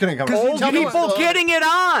come. of That's them? going to come Old around. Old Tell me people what's- getting it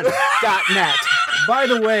on. .net. By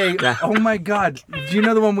the way, Yeah. oh my God. Do you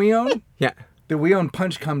know the one we own? Yeah. That we own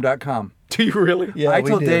punchcom.com. Do you really? Yeah, I we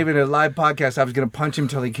told do. David in a live podcast I was going to punch him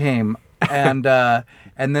till he came. And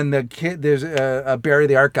then the kid, there's Barry,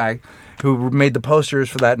 the art guy, who made the posters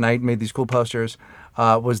for that night, made these cool posters,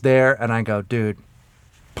 was there. And I go, dude,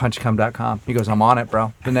 punchcom.com. He goes, I'm on it,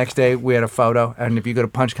 bro. The next day we had a photo. And if you go to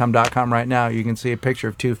punchcom.com right now, you can see a picture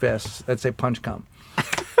of two fists that say punchcom.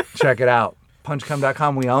 Check it out.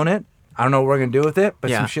 Punchcom.com, we own it. I don't know what we're gonna do with it,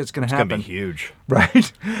 but Yeah. some shit's gonna It's happen. going to be huge.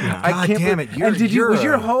 Right? God damn it, And did you? you're Was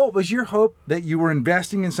your a- hope that you were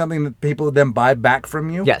investing in something that people would then buy back from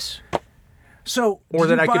you? Yes. So, Or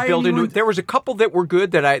did that you I could buy build into. anyone- There was a couple that were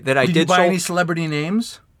good that I Did you did. buy so any celebrity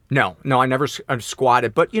names? No, I never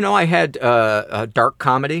squatted. But I had Dark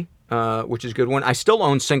Comedy, which is a good one. I still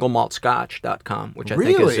own SingleMaltScotch.com, which I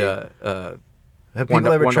think is Really? Have one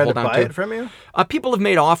people ever to tried to hold on buy to. it from you? People have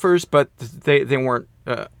made offers, but they weren't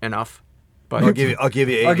enough. But I'll give you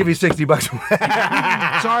 $80. I'll give you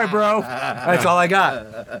 $60. Sorry, bro. That's all I got.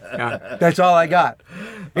 yeah, That's all I got.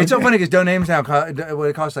 It's so funny because domains now what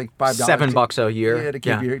it costs like $5. $7 a year. Yeah, to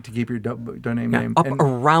keep your domain Yeah, name. up And-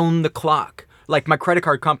 around the clock. Like my credit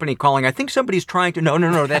card company calling. I think somebody's trying to. No.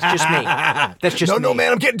 That's just me. That's just me. No,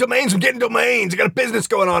 man, I'm getting domains. I got a business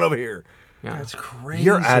going on over here. that's crazy.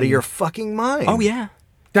 You're out of your fucking mind. Oh yeah.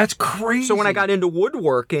 That's crazy. So when I got into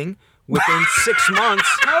woodworking, within 6 months.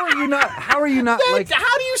 How are you not like?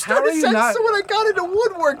 how do you start how a are you sentence not- when I got into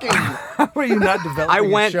woodworking? How are you not developing I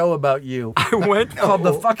went- a show about you? I went. Called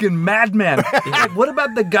The Fucking Madman. Like, what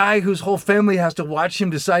about the guy whose whole family has to watch him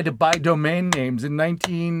decide to buy domain names in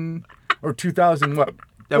 19 or 2000? What?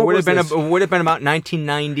 That What would was have been this? would have been about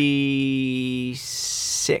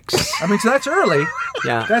 1996. I mean, so that's early.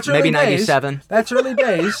 Yeah, That's early maybe days. 97. That's early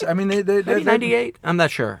days. I mean, Maybe 98. I'm not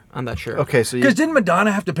sure. Okay, so you Because didn't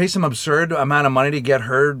Madonna have to pay some absurd amount of money to get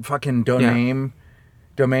her fucking domain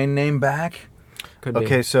name back? Could be.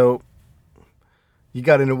 okay, so you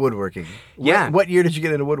got into woodworking. Yeah. What year did you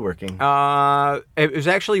get into woodworking? It was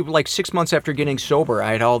actually like 6 months after getting sober.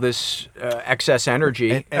 I had all this excess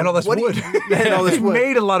energy. And all this what do wood. you- and all this He wood.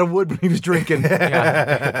 made a lot of wood when he was drinking.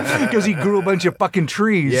 Because he grew a bunch of fucking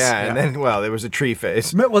trees. Yeah, and then there was a tree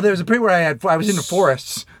phase. Well, there was a period where I was into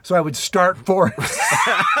forests, so I would start forests.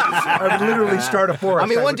 I would literally start a forest. I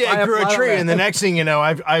mean, one would day buy I grew a plot of tree, land. and the next thing you know,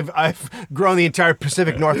 I've grown the entire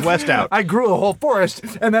Pacific Northwest out. I grew a whole forest,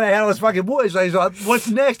 and then I had all this fucking woods. I thought, what's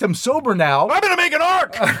next? I'm sober now. I'm gonna make an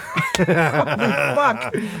arc.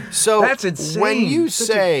 Fuck. So That's insane. When you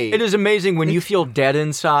say It is amazing when you feel dead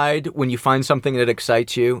inside when you find something that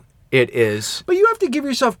excites you. It is. But you have to give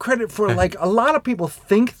yourself credit for, like, a lot of people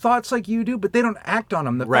think thoughts like you do, but they don't act on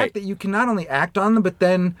them. The Right. fact that you can not only act on them, but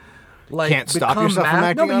then, like, Can't stop become yourself from No,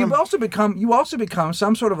 acting but on you them? also become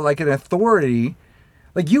some sort of like an authority.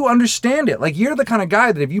 Like, you understand it. Like, you're the kind of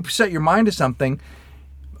guy that if you set your mind to something,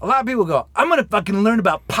 a lot of people go, I'm gonna fucking learn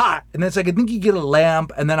about pot, and then it's like I think you get a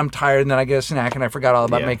lamp, and then I'm tired, and then I get a snack, and I forgot all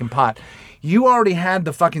about Yeah. making pot. You already had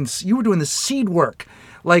you were doing the seed work,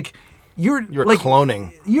 like. You're like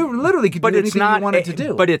cloning. You literally could But do it's anything not. you wanted to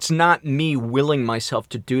do. But it's not me willing myself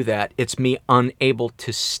to do that. It's me unable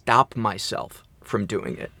to stop myself from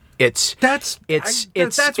doing it. It's that's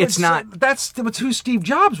not. That's who Steve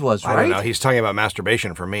Jobs was, I right? don't know. He's talking about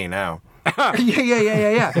masturbation for me now.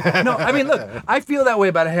 yeah. No, I mean, look, I feel that way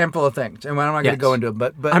about a handful of things, and I'm not going to Yes. go into it.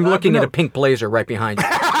 But I'm looking no, at a pink blazer right behind you.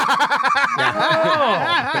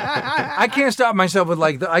 I can't stop myself with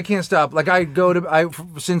I can't stop. Like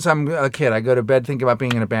since I'm a kid, I go to bed thinking about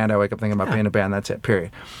being in a band. I wake up thinking about being in a band. That's it.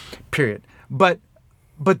 Period. But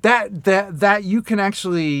But that you can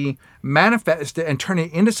actually manifest it and turn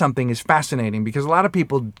it into something is fascinating because a lot of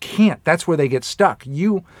people can't. That's where they get stuck.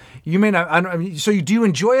 You may not. So do you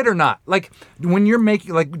enjoy it or not? Like when you're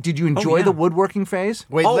making, like, did you enjoy the woodworking phase?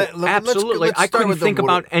 Wait, absolutely. let's I start couldn't with the think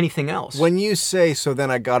about anything else. When you say, so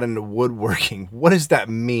then I got into woodworking, what does that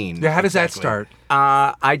mean? Yeah, how does that exactly? start?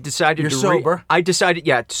 I decided You're to sober? I decided,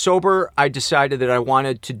 sober. I decided that I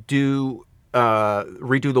wanted to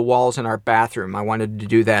redo the walls in our bathroom. I wanted to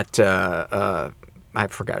do that. I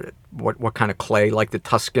forgot it. What kind of clay? Like the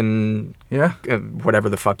Tuscan, whatever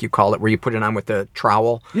the fuck you call it, where you put it on with the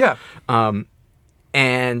trowel. Yeah.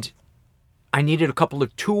 And I needed a couple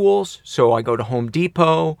of tools, so I go to Home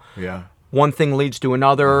Depot. Yeah. One thing leads to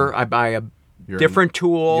another. I buy a different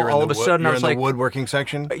tool. You're All of a sudden, I was like, the woodworking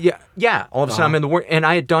section? yeah. All of a sudden, I'm in the wood, and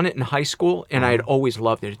I had done it in high school, and I had always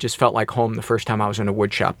loved it. It just felt like home the first time I was in a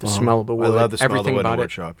wood shop. The smell of the wood, I love the smell everything of the wood about in a it.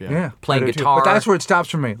 wood shop, Yeah. Playing I do too. guitar. But that's where it stops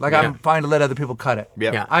for me. Like Yeah. I'm fine to let other people cut it.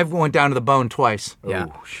 Yeah. Yeah. I've went down to the bone twice. Yeah.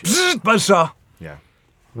 Oh, shit. Buzzsaw. Yeah.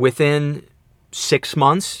 Within 6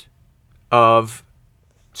 months of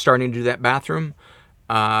starting to do that bathroom,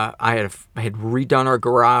 I had redone our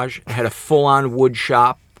garage. I had a full-on wood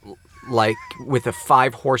shop, like with a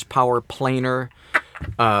 5 horsepower planer,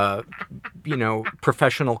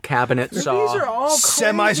 professional cabinet saw. These are all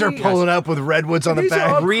Semis are crazy. pulling up with redwoods on the These are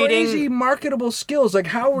all back. Reading- crazy marketable skills. Like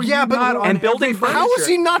how are Yeah, you but- not on and building every furniture. How is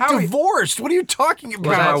he not How are you- divorced? What are you talking Because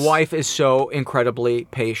about? my wife is so incredibly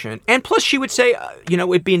patient, and plus she would say,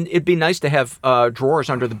 it'd be nice to have drawers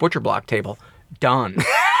under the butcher block table. Done.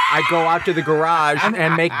 I go out to the garage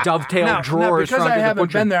and make dovetail Now, drawers because for I under the haven't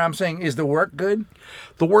butcher. been there, I'm saying, is the work good?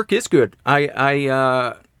 The work is good.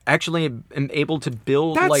 I actually am able to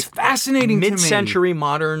build That's like fascinating to me. mid-century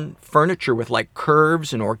modern furniture with like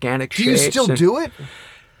curves and organic Do you shapes. still and- do it?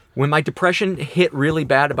 When my depression hit really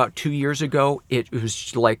bad about 2 years ago, it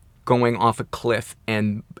was like going off a cliff,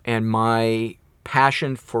 and my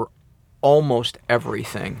passion for almost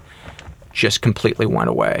everything just completely went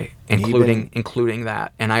away, including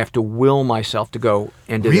that. And I have to will myself to go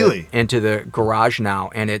into the garage now,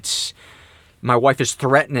 and my wife is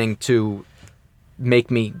threatening to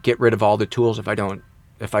make me get rid of all the tools if I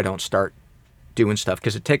don't start doing stuff,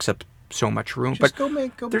 because it takes up so much room. Just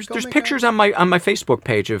But there's go make pictures on my Facebook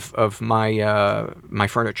page of my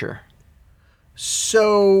furniture.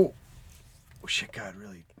 So, shit got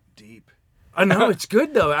really deep. I know it's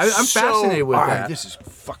good though. I'm fascinated with all right, that. this is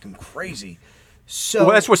fucking crazy. So,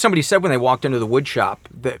 Well, that's what somebody said when they walked into the wood shop.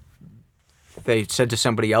 That they said to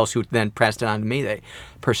somebody else, who then passed it on to me. The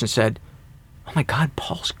person said, "Oh my God,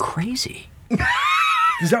 Paul's crazy."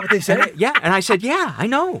 Is that what they said? Yeah, and I said, "Yeah, I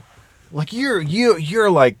know." like you're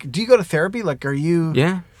like, do you go to therapy? Like, are you?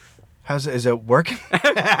 Yeah. Is it working?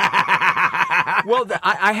 Well,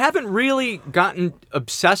 I haven't really gotten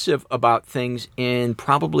obsessive about things in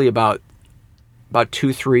probably about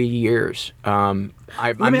 2-3 years. I'm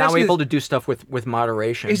me now ask you able this. to do stuff with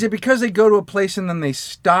moderation. Is it because they go to a place and then they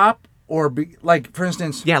stop, or like for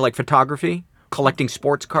instance? Yeah, like photography, collecting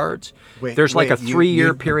sports cards. There's like a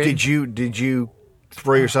 3-year period. Did you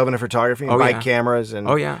throw yourself into photography and Oh, buy yeah. cameras and?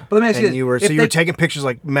 Oh, yeah. But let me ask you And this. you were If you were they- taking pictures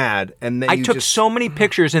like mad, and then I you took just, so many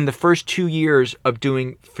pictures in the first 2 years of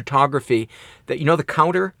doing photography that the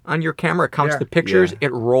counter on your camera counts Yeah. the pictures. Yeah.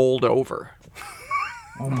 It rolled over.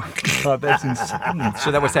 Oh my God, that's insane. So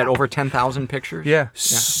that was over 10,000 pictures. Yeah. But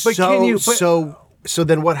So, can you? so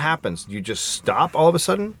then what happens? You just stop all of a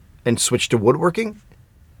sudden and switch to woodworking?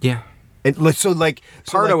 Yeah. So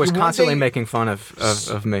Pardo was one constantly day- making fun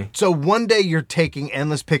of me. So one day you're taking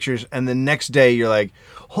endless pictures, and the next day you're like,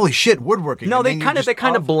 "Holy shit, woodworking!" No, And they then you kind of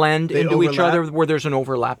just blend they into each overlap? other where there's an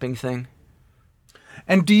overlapping thing.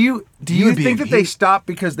 And do you would be think a that they geek. stop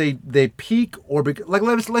because they peak, or like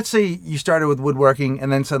let's say you started with woodworking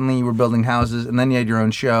and then suddenly you were building houses and then you had your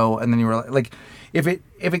own show and then you were like, if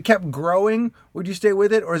it kept growing, would you stay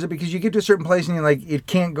with it, or is it because you get to a certain place and you're like, it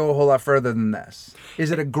can't go a whole lot further than this?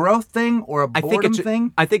 Is it a growth thing or a boredom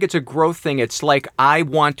thing? I think it's a growth thing. It's like I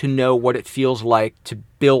want to know what it feels like to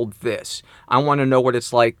build this. I want to know what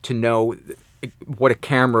it's like to know what a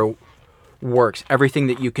camera works, everything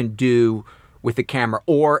that you can do with the camera,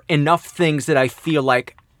 or enough things that I feel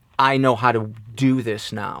like I know how to do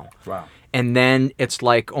this now. Wow. And then it's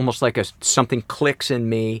like almost like something clicks in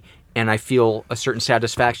me, and I feel a certain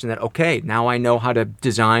satisfaction that, okay, now I know how to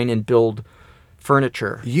design and build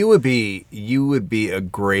furniture. You would be a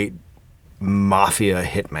great mafia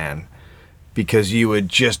hitman, because you would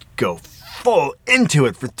just go full into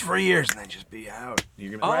it for 3 years and then just be out.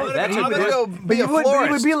 You're gonna, Oh, that's I'm a gonna good- go But be a it would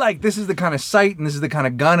florist. be like, this is the kind of sight, and this is the kind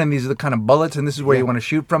of gun, and these are the kind of bullets, and this is where you want to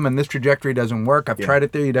shoot from, and this trajectory doesn't work. I've tried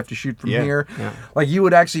it there. You'd have to shoot from here. Yeah. Like, you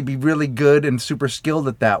would actually be really good and super skilled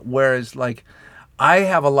at that. Whereas, like, I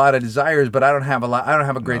have a lot of desires, but I don't have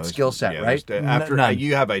a great skill set, right? After None.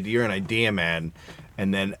 you have you're an idea man,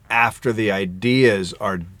 and then after the ideas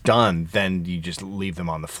are done, then you just leave them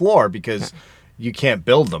on the floor because you can't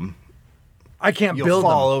build them. I can't You'll build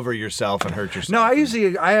fall them. over yourself and hurt yourself. No,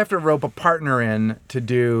 I have to rope a partner in to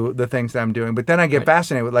do the things that I'm doing, but then I get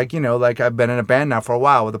fascinated with, like, like I've been in a band now for a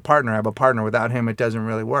while with a partner. I have a partner. Without him, it doesn't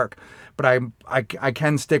really work. But I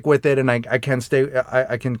can stick with it, and I can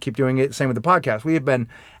keep doing it. Same with the podcast. We have been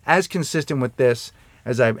as consistent with this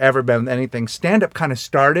as I've ever been with anything. Stand up kind of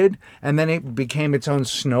started, and then it became its own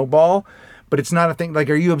snowball. But it's not a thing. Like,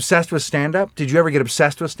 are you obsessed with stand up? Did you ever get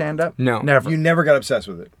obsessed with stand up? No. Never. You never got obsessed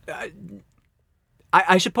with it.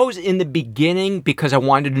 I suppose in the beginning, because I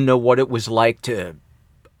wanted to know what it was like to,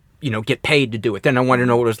 get paid to do it. Then I wanted to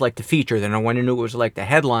know what it was like to feature. Then I wanted to know what it was like to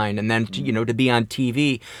headline, and then to be on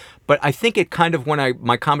TV. But I think it kind of, when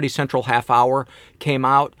my Comedy Central half hour came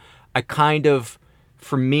out,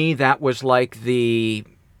 for me, that was like there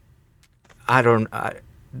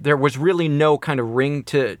was really no kind of ring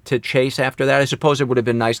to chase after that. I suppose it would have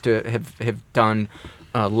been nice to have done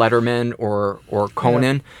Letterman or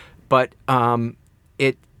Conan, but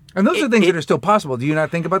And those are things that are still possible. Do you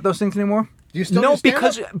not think about those things anymore? Do you still no, do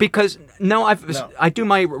stand-up? because I do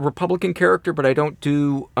my Republican character, but I don't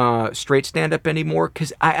do straight stand up anymore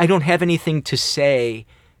because I don't have anything to say.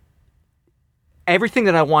 Everything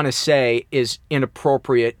that I want to say is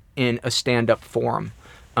inappropriate in a stand up forum.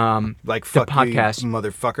 Like the fuck podcast. you,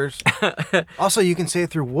 motherfuckers. Also, you can say it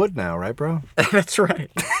through wood now, right, bro? That's right.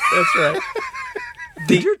 That's right.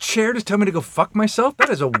 Did your chair just tell me to go fuck myself? That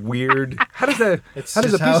is a weird. How does a just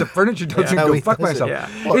piece how- of furniture tell yeah, you how to go he fuck does it.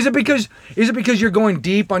 myself? Yeah. Is it because you're going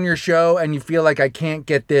deep on your show and you feel like I can't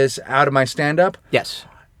get this out of my stand up? Yes.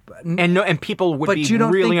 And people would But be you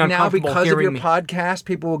don't really think now uncomfortable because of hearing your me. podcast,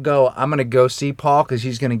 people will go, I'm going to go see Paul because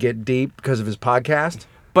he's going to get deep because of his podcast?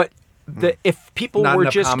 But if people Not were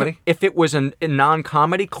enough just, comedy? if it was a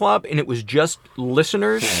non-comedy club and it was just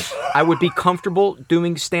listeners, I would be comfortable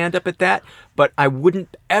doing stand-up at that. But I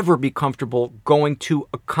wouldn't ever be comfortable going to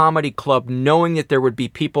a comedy club knowing that there would be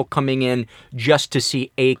people coming in just to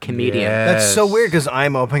see a comedian. That's so weird because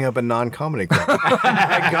I'm opening up a non-comedy club.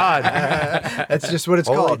 My God. That's just what it's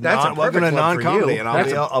Holy, called. that's a Welcome perfect to club for non-comedy, you. and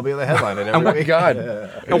That's I'll be the headline at Oh every my week. God.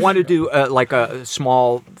 I want to do like a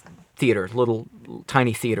small theater, little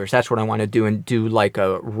tiny theaters. That's what I want to do, and do like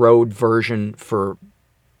a road version for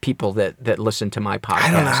people that listen to my podcast.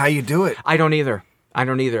 I don't know how you do it. I don't either.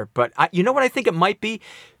 But you know what I think it might be?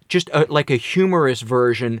 Just like a humorous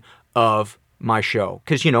version of my show.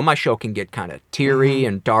 Because, my show can get kind of teary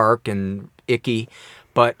and dark and icky.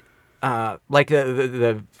 But like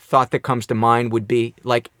the thought that comes to mind would be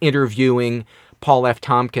like interviewing Paul F.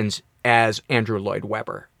 Tompkins as Andrew Lloyd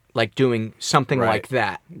Webber. Like doing something Right. like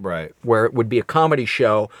that. Right. Where it would be a comedy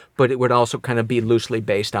show, but it would also kind of be loosely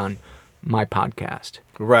based on my podcast.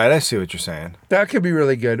 Right, I see what you're saying. That could be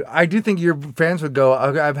really good. I do think your fans would go.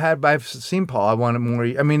 I've seen Paul. I want more.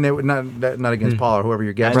 I mean, they would not against Paul or whoever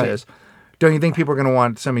your guest Right. is. Don't you think people are going to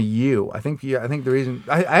want some of you? I think the reason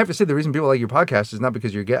I have to say the reason people like your podcast is not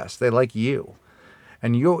because you're guests. They like you,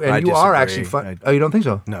 and you are disagree. actually fun. Oh, you don't think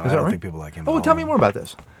so? No, Is I that don't right? think people like him. Oh, at tell all. me more about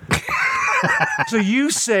this. So you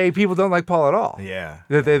say people don't like Paul at all? Yeah.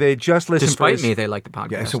 That they just listen. for Despite his- me, they like the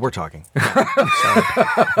podcast. Yeah, so we're talking.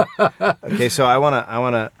 Okay, so I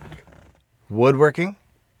wanna woodworking,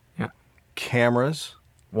 Yeah. cameras,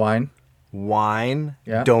 wine, wine,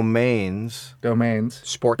 Yeah. domains, domains,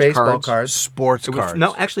 Sports baseball cards. sports cards.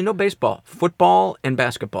 No, actually, no baseball. Football and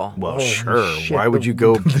basketball. Well, Holy sure. shit, Why would the- you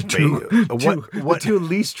go? the what? two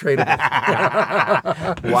least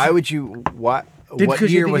tradable. Why would you? What? Did- What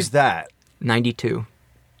 'cause you year think was it- that? 92.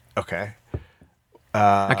 Okay.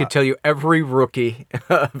 I could tell you every rookie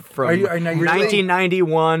from Are you- are now you're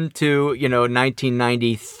 1991 to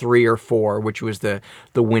 1993 or 4, which was the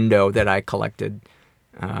window that I collected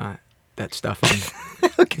that stuff in.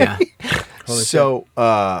 Okay. So,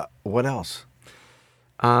 what else?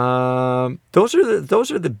 Those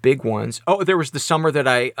are the big ones. Oh, there was the summer that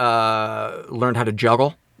I learned how to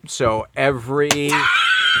juggle. So every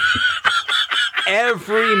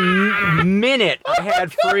minute I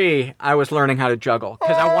had free, I was learning how to juggle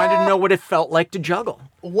because I wanted to know what it felt like to juggle.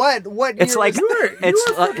 What? It's like You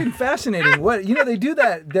it's are fucking fascinating. What they do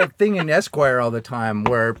that thing in Esquire all the time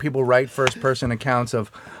where people write first person accounts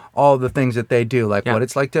of all the things that they do, like Yeah. what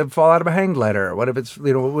it's like to fall out of a hang glider, what if it's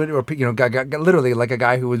literally like a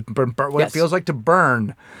guy who was burnt, what Yes. it feels like to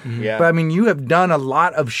burn. Yeah. But I mean, you have done a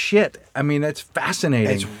lot of shit. I mean, it's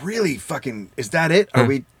fascinating. It's really fucking. Is that it? Are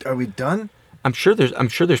we done? I'm sure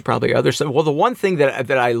there's probably others. Well, the one thing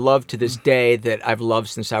that I love to this day that I've loved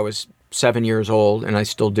since I was 7 years old, and I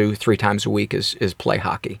still do 3 times a week, is play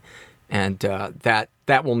hockey, and that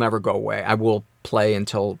will never go away. I will play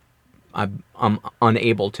until I'm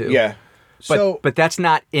unable to. Yeah. But that's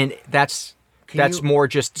not in. That's you- more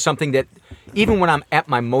just something that even when I'm at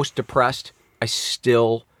my most depressed, I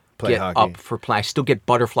still Play get hockey. up for play. I still get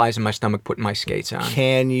butterflies in my stomach putting my skates on.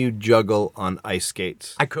 Can you juggle on ice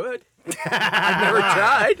skates? I could. I've never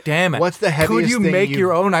tried. Damn it. What's the heaviest Could you thing make you've-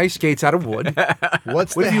 your own ice skates out of wood?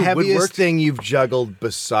 What's What the if you heaviest woodworked? thing you've juggled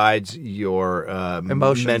besides your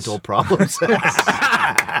Emotions. mental problems?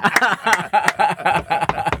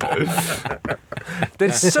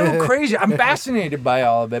 That's so crazy. I'm fascinated by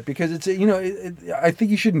all of it because it's, I think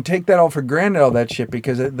you shouldn't take that all for granted, all that shit,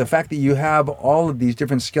 because the fact that you have all of these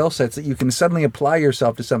different skill sets that you can suddenly apply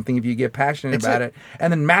yourself to something if you get passionate It's about a- it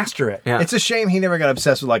and then master it. Yeah. It's a shame he never got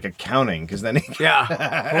obsessed with like accounting, because then he Yeah.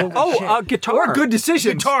 Holy shit. Guitar. Or good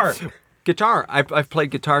decisions. Guitar. I've played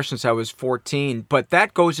guitar since I was 14, but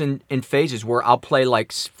that goes in phases where I'll play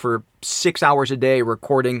like for 6 hours a day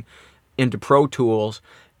recording into Pro Tools,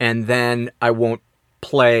 and then I won't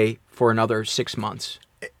play for another 6 months.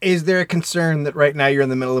 Is there a concern that right now you're in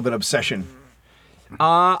the middle of an obsession?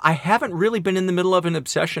 I haven't really been in the middle of an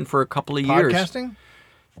obsession for a couple of years. Podcasting?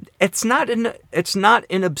 It's not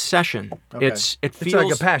an obsession. Okay. It It's feels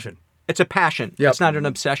like a passion. It's a passion. Yep. It's not an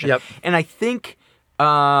obsession. Yep. And I think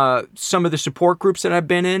some of the support groups that I've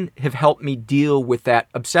been in have helped me deal with that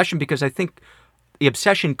obsession, because I think the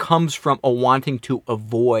obsession comes from a wanting to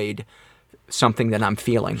avoid something that I'm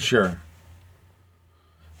feeling. Sure.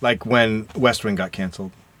 Like when West Wing got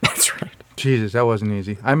canceled. That's right. Jesus, that wasn't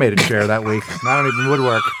easy. I made a chair that week. And I don't even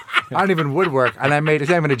woodwork. And it's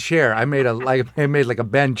not even a chair. I made like a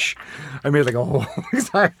bench. I made like a whole. That's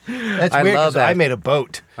I weird, love 'cause that. I made a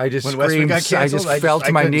boat. I just when West Wing screamed. got I canceled, just fell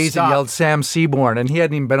to my couldn't knees stop. and yelled Sam Seaborn, and he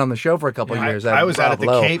hadn't even been on the show for a couple of years. I was out at the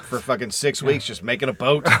Bravo. Cape for fucking 6 weeks just making a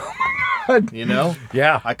boat. You know?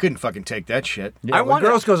 Yeah. I couldn't fucking take that shit. Yeah, I when wanna-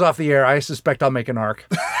 Girls goes off the air, I suspect I'll make an arc.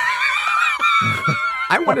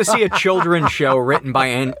 I want to see a children's show written by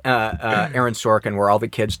Aaron Sorkin where all the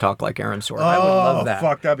kids talk like Aaron Sorkin. I would love that.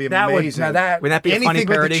 Fuck, that'd be That would- amazing. now that- Wouldn't that be a Anything funny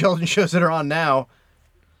but parody? the children's shows that are on now.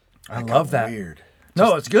 I love that. Weird.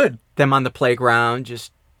 No, it's good. Them on the playground,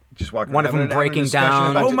 just Just walking One of around them and having a breaking discussion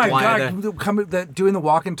down. about Oh my why God! Doing the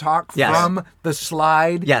walk and talk Yes. from the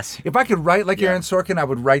slide. Yes. If I could write like Yeah. Aaron Sorkin, I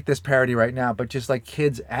would write this parody right now. But just like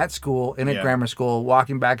kids at school, in a Yeah. grammar school,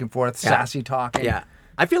 walking back and forth, sassy talking. yeah.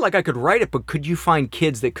 I feel like I could write it, but could you find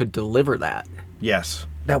kids that could deliver that? Yes.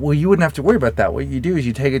 You wouldn't have to worry about that. What you do is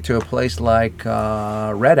you take it to a place like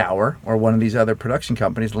Red Hour or one of these other production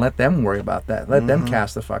companies and let them worry about that. Let them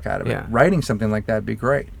cast the fuck out of it. Yeah. Writing something like that would be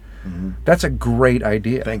great. That's a great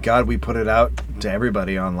idea. Thank God we put it out to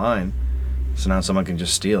everybody online. So now someone can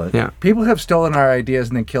just steal it. Yeah. People have stolen our ideas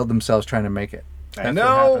and then killed themselves trying to make it. I That's what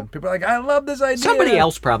know. happened. People are like, I love this idea. Somebody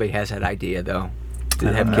else probably has that idea, though,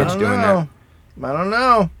 to have I kids don't doing know. I don't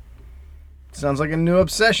know. Sounds like a new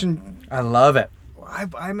obsession. I love it.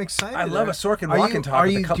 I'm excited. I love a Sorkin Are walk you- and talk are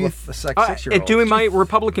with you- a do couple you- of like that. 6-year-olds. Doing my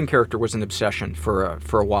Republican character was an obsession for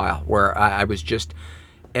a while, where I was just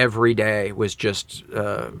every day was just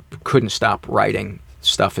couldn't stop writing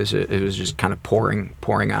stuff as it was just kind of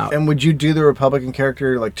pouring out. And would you do the Republican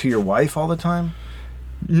character like to your wife all the time?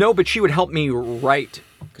 No, but she would help me write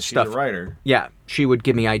Because she's stuff. a writer. Yeah, she would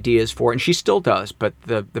give me ideas for it, and she still does. But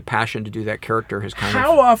the passion to do that character has kind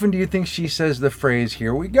How of often do you think she says the phrase,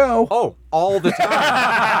 "Here we go"? all the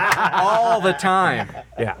time, all the time.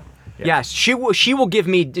 Yeah. Yes, she will give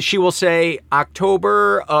me. She will say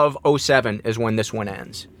October of 07 is when this one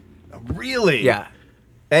ends. Really? Yeah,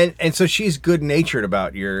 And so she's good natured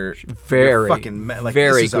about your Very, fucking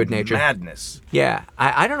very this is a good-natured. madness. yeah.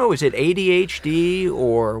 I don't know. Is it ADHD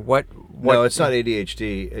or what? No, it's not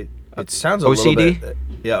ADHD. It sounds a little OCD? bit.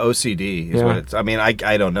 Yeah, OCD is Yeah. what it's. I mean, I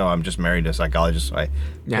don't know. I'm just married to a psychologist, so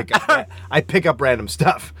Yeah. I pick up random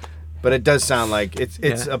stuff, but it does sound like it's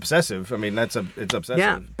Yeah. obsessive. I mean, it's obsessive.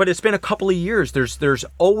 Yeah, but it's been a couple of years. There's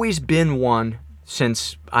always been one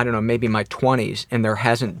since I don't know, maybe my 20s, and there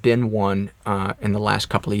hasn't been one in the last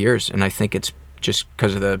couple of years. And I think it's just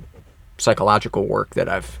because of the psychological work that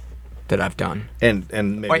I've done, And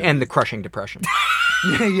maybe and the crushing depression.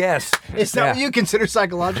 Yes. Is that what you consider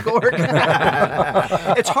psychological work?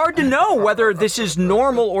 It's hard to know whether this is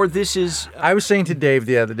normal or this is. I was saying to Dave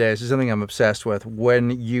the other day, this is something I'm obsessed with. When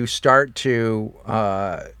you start to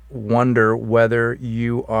wonder whether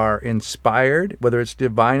you are inspired, whether it's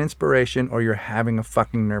divine inspiration or you're having a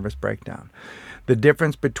fucking nervous breakdown. The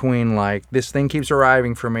difference between like, this thing keeps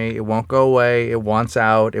arriving for me, it won't go away, it wants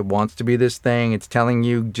out, it wants to be this thing, it's telling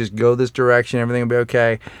you just go this direction, everything will be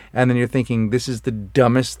okay. And then you're thinking, this is the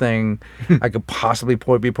dumbest thing I could possibly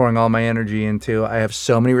be pouring all my energy into. I have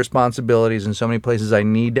so many responsibilities and so many places I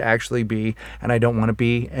need to actually be, and I don't want to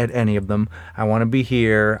be at any of them. I want to be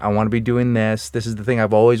here, I want to be doing this. This is the thing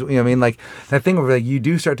I've always, you know what I mean? Like that thing where like you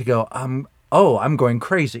do start to go, I'm going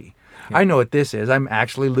crazy. I know what this is. I'm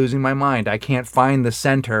actually losing my mind. I can't find the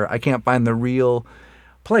center. I can't find the real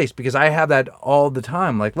place because I have that all the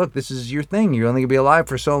time. Like, look, this is your thing. You're only going to be alive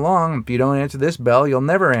for so long. If you don't answer this bell, you'll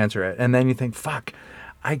never answer it. And then you think, fuck,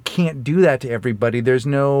 I can't do that to everybody. There's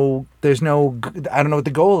no, I don't know what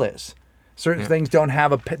the goal is. Certain things don't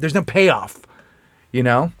have there's no payoff, you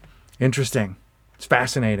know? Interesting. It's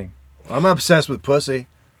fascinating. I'm obsessed with pussy.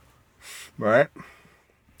 Right?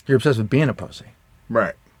 You're obsessed with being a pussy.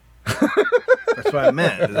 Right. That's what I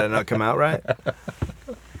meant. Did that not come out right?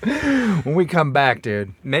 When we come back,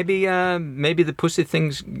 dude. Maybe the pussy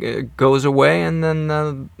things goes away and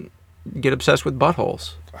then get obsessed with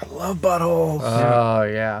buttholes. I love buttholes. Oh,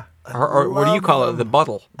 yeah. Or what do you call it? The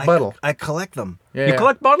buttle. Buttle. I collect them. Yeah, You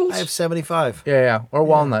collect buttles? I have 75 Yeah. Or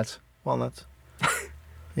walnuts. walnuts.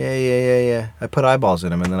 Yeah. I put eyeballs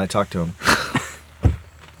in them and then I talk to them.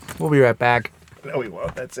 We'll be right back. No, we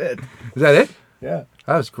won't. That's it. Is that it? Yeah.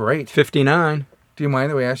 That was great. 59. Do you mind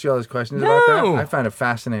that we asked you all those questions about that? No. I find it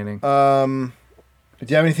fascinating. Do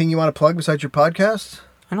you have anything you want to plug besides your podcast?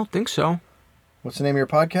 I don't think so. What's the name of your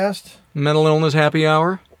podcast? Mental Illness Happy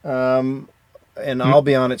Hour. And I'll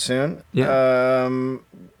be on it soon. Yeah.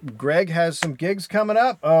 Greg has some gigs coming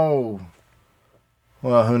up. Oh.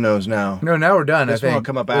 Well, who knows now? No, now we're done. This I think. one will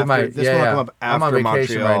come up With after. This one will come up I'm on after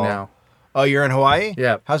vacation Montreal. right now. Oh, you're in Hawaii?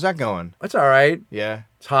 Yeah. How's that going? It's all right. Yeah.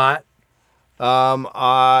 It's hot.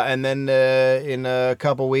 And then in a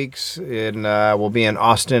couple weeks, we'll be in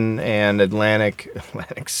Austin and Atlantic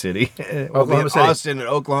City. We'll be Oklahoma in City. Austin and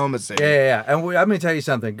Oklahoma City. Yeah. And I'm going to tell you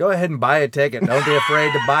something. Go ahead and buy a ticket. Don't be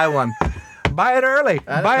afraid to buy one. Buy it early.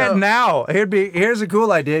 Buy it now. Here's a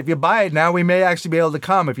cool idea. If you buy it now, we may actually be able to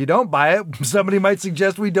come. If you don't buy it, somebody might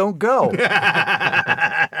suggest we don't go.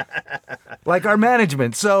 Like our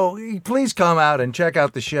management. So please come out and check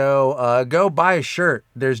out the show. Go buy a shirt.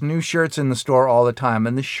 There's new shirts in the store all the time,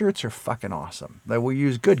 and the shirts are fucking awesome. We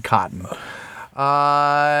use good cotton.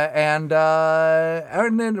 And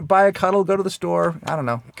then buy a cuddle, go to the store. I don't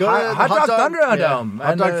know. Go to Hot Dog Thunderdome. Yeah.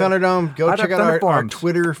 Hot Dog Thunderdome. Go Hot check Dog out our Thunderforums.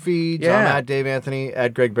 Twitter feeds. Yeah. I'm at Dave Anthony,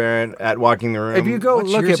 at Greg Barron, at Walking the Room. If you go What's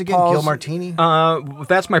look yours at again? Paul's- Gil Martini?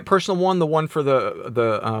 That's my personal one. The one for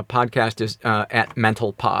the podcast is at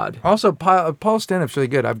Mental Pod. Also, Paul's stand-up's really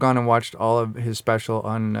good. I've gone and watched all of his special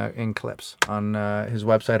on in clips on his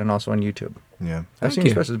website and also on YouTube. Yeah. I've seen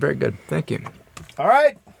his special. It's very good. Thank you. All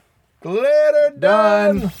right. Glitter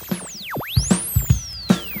done.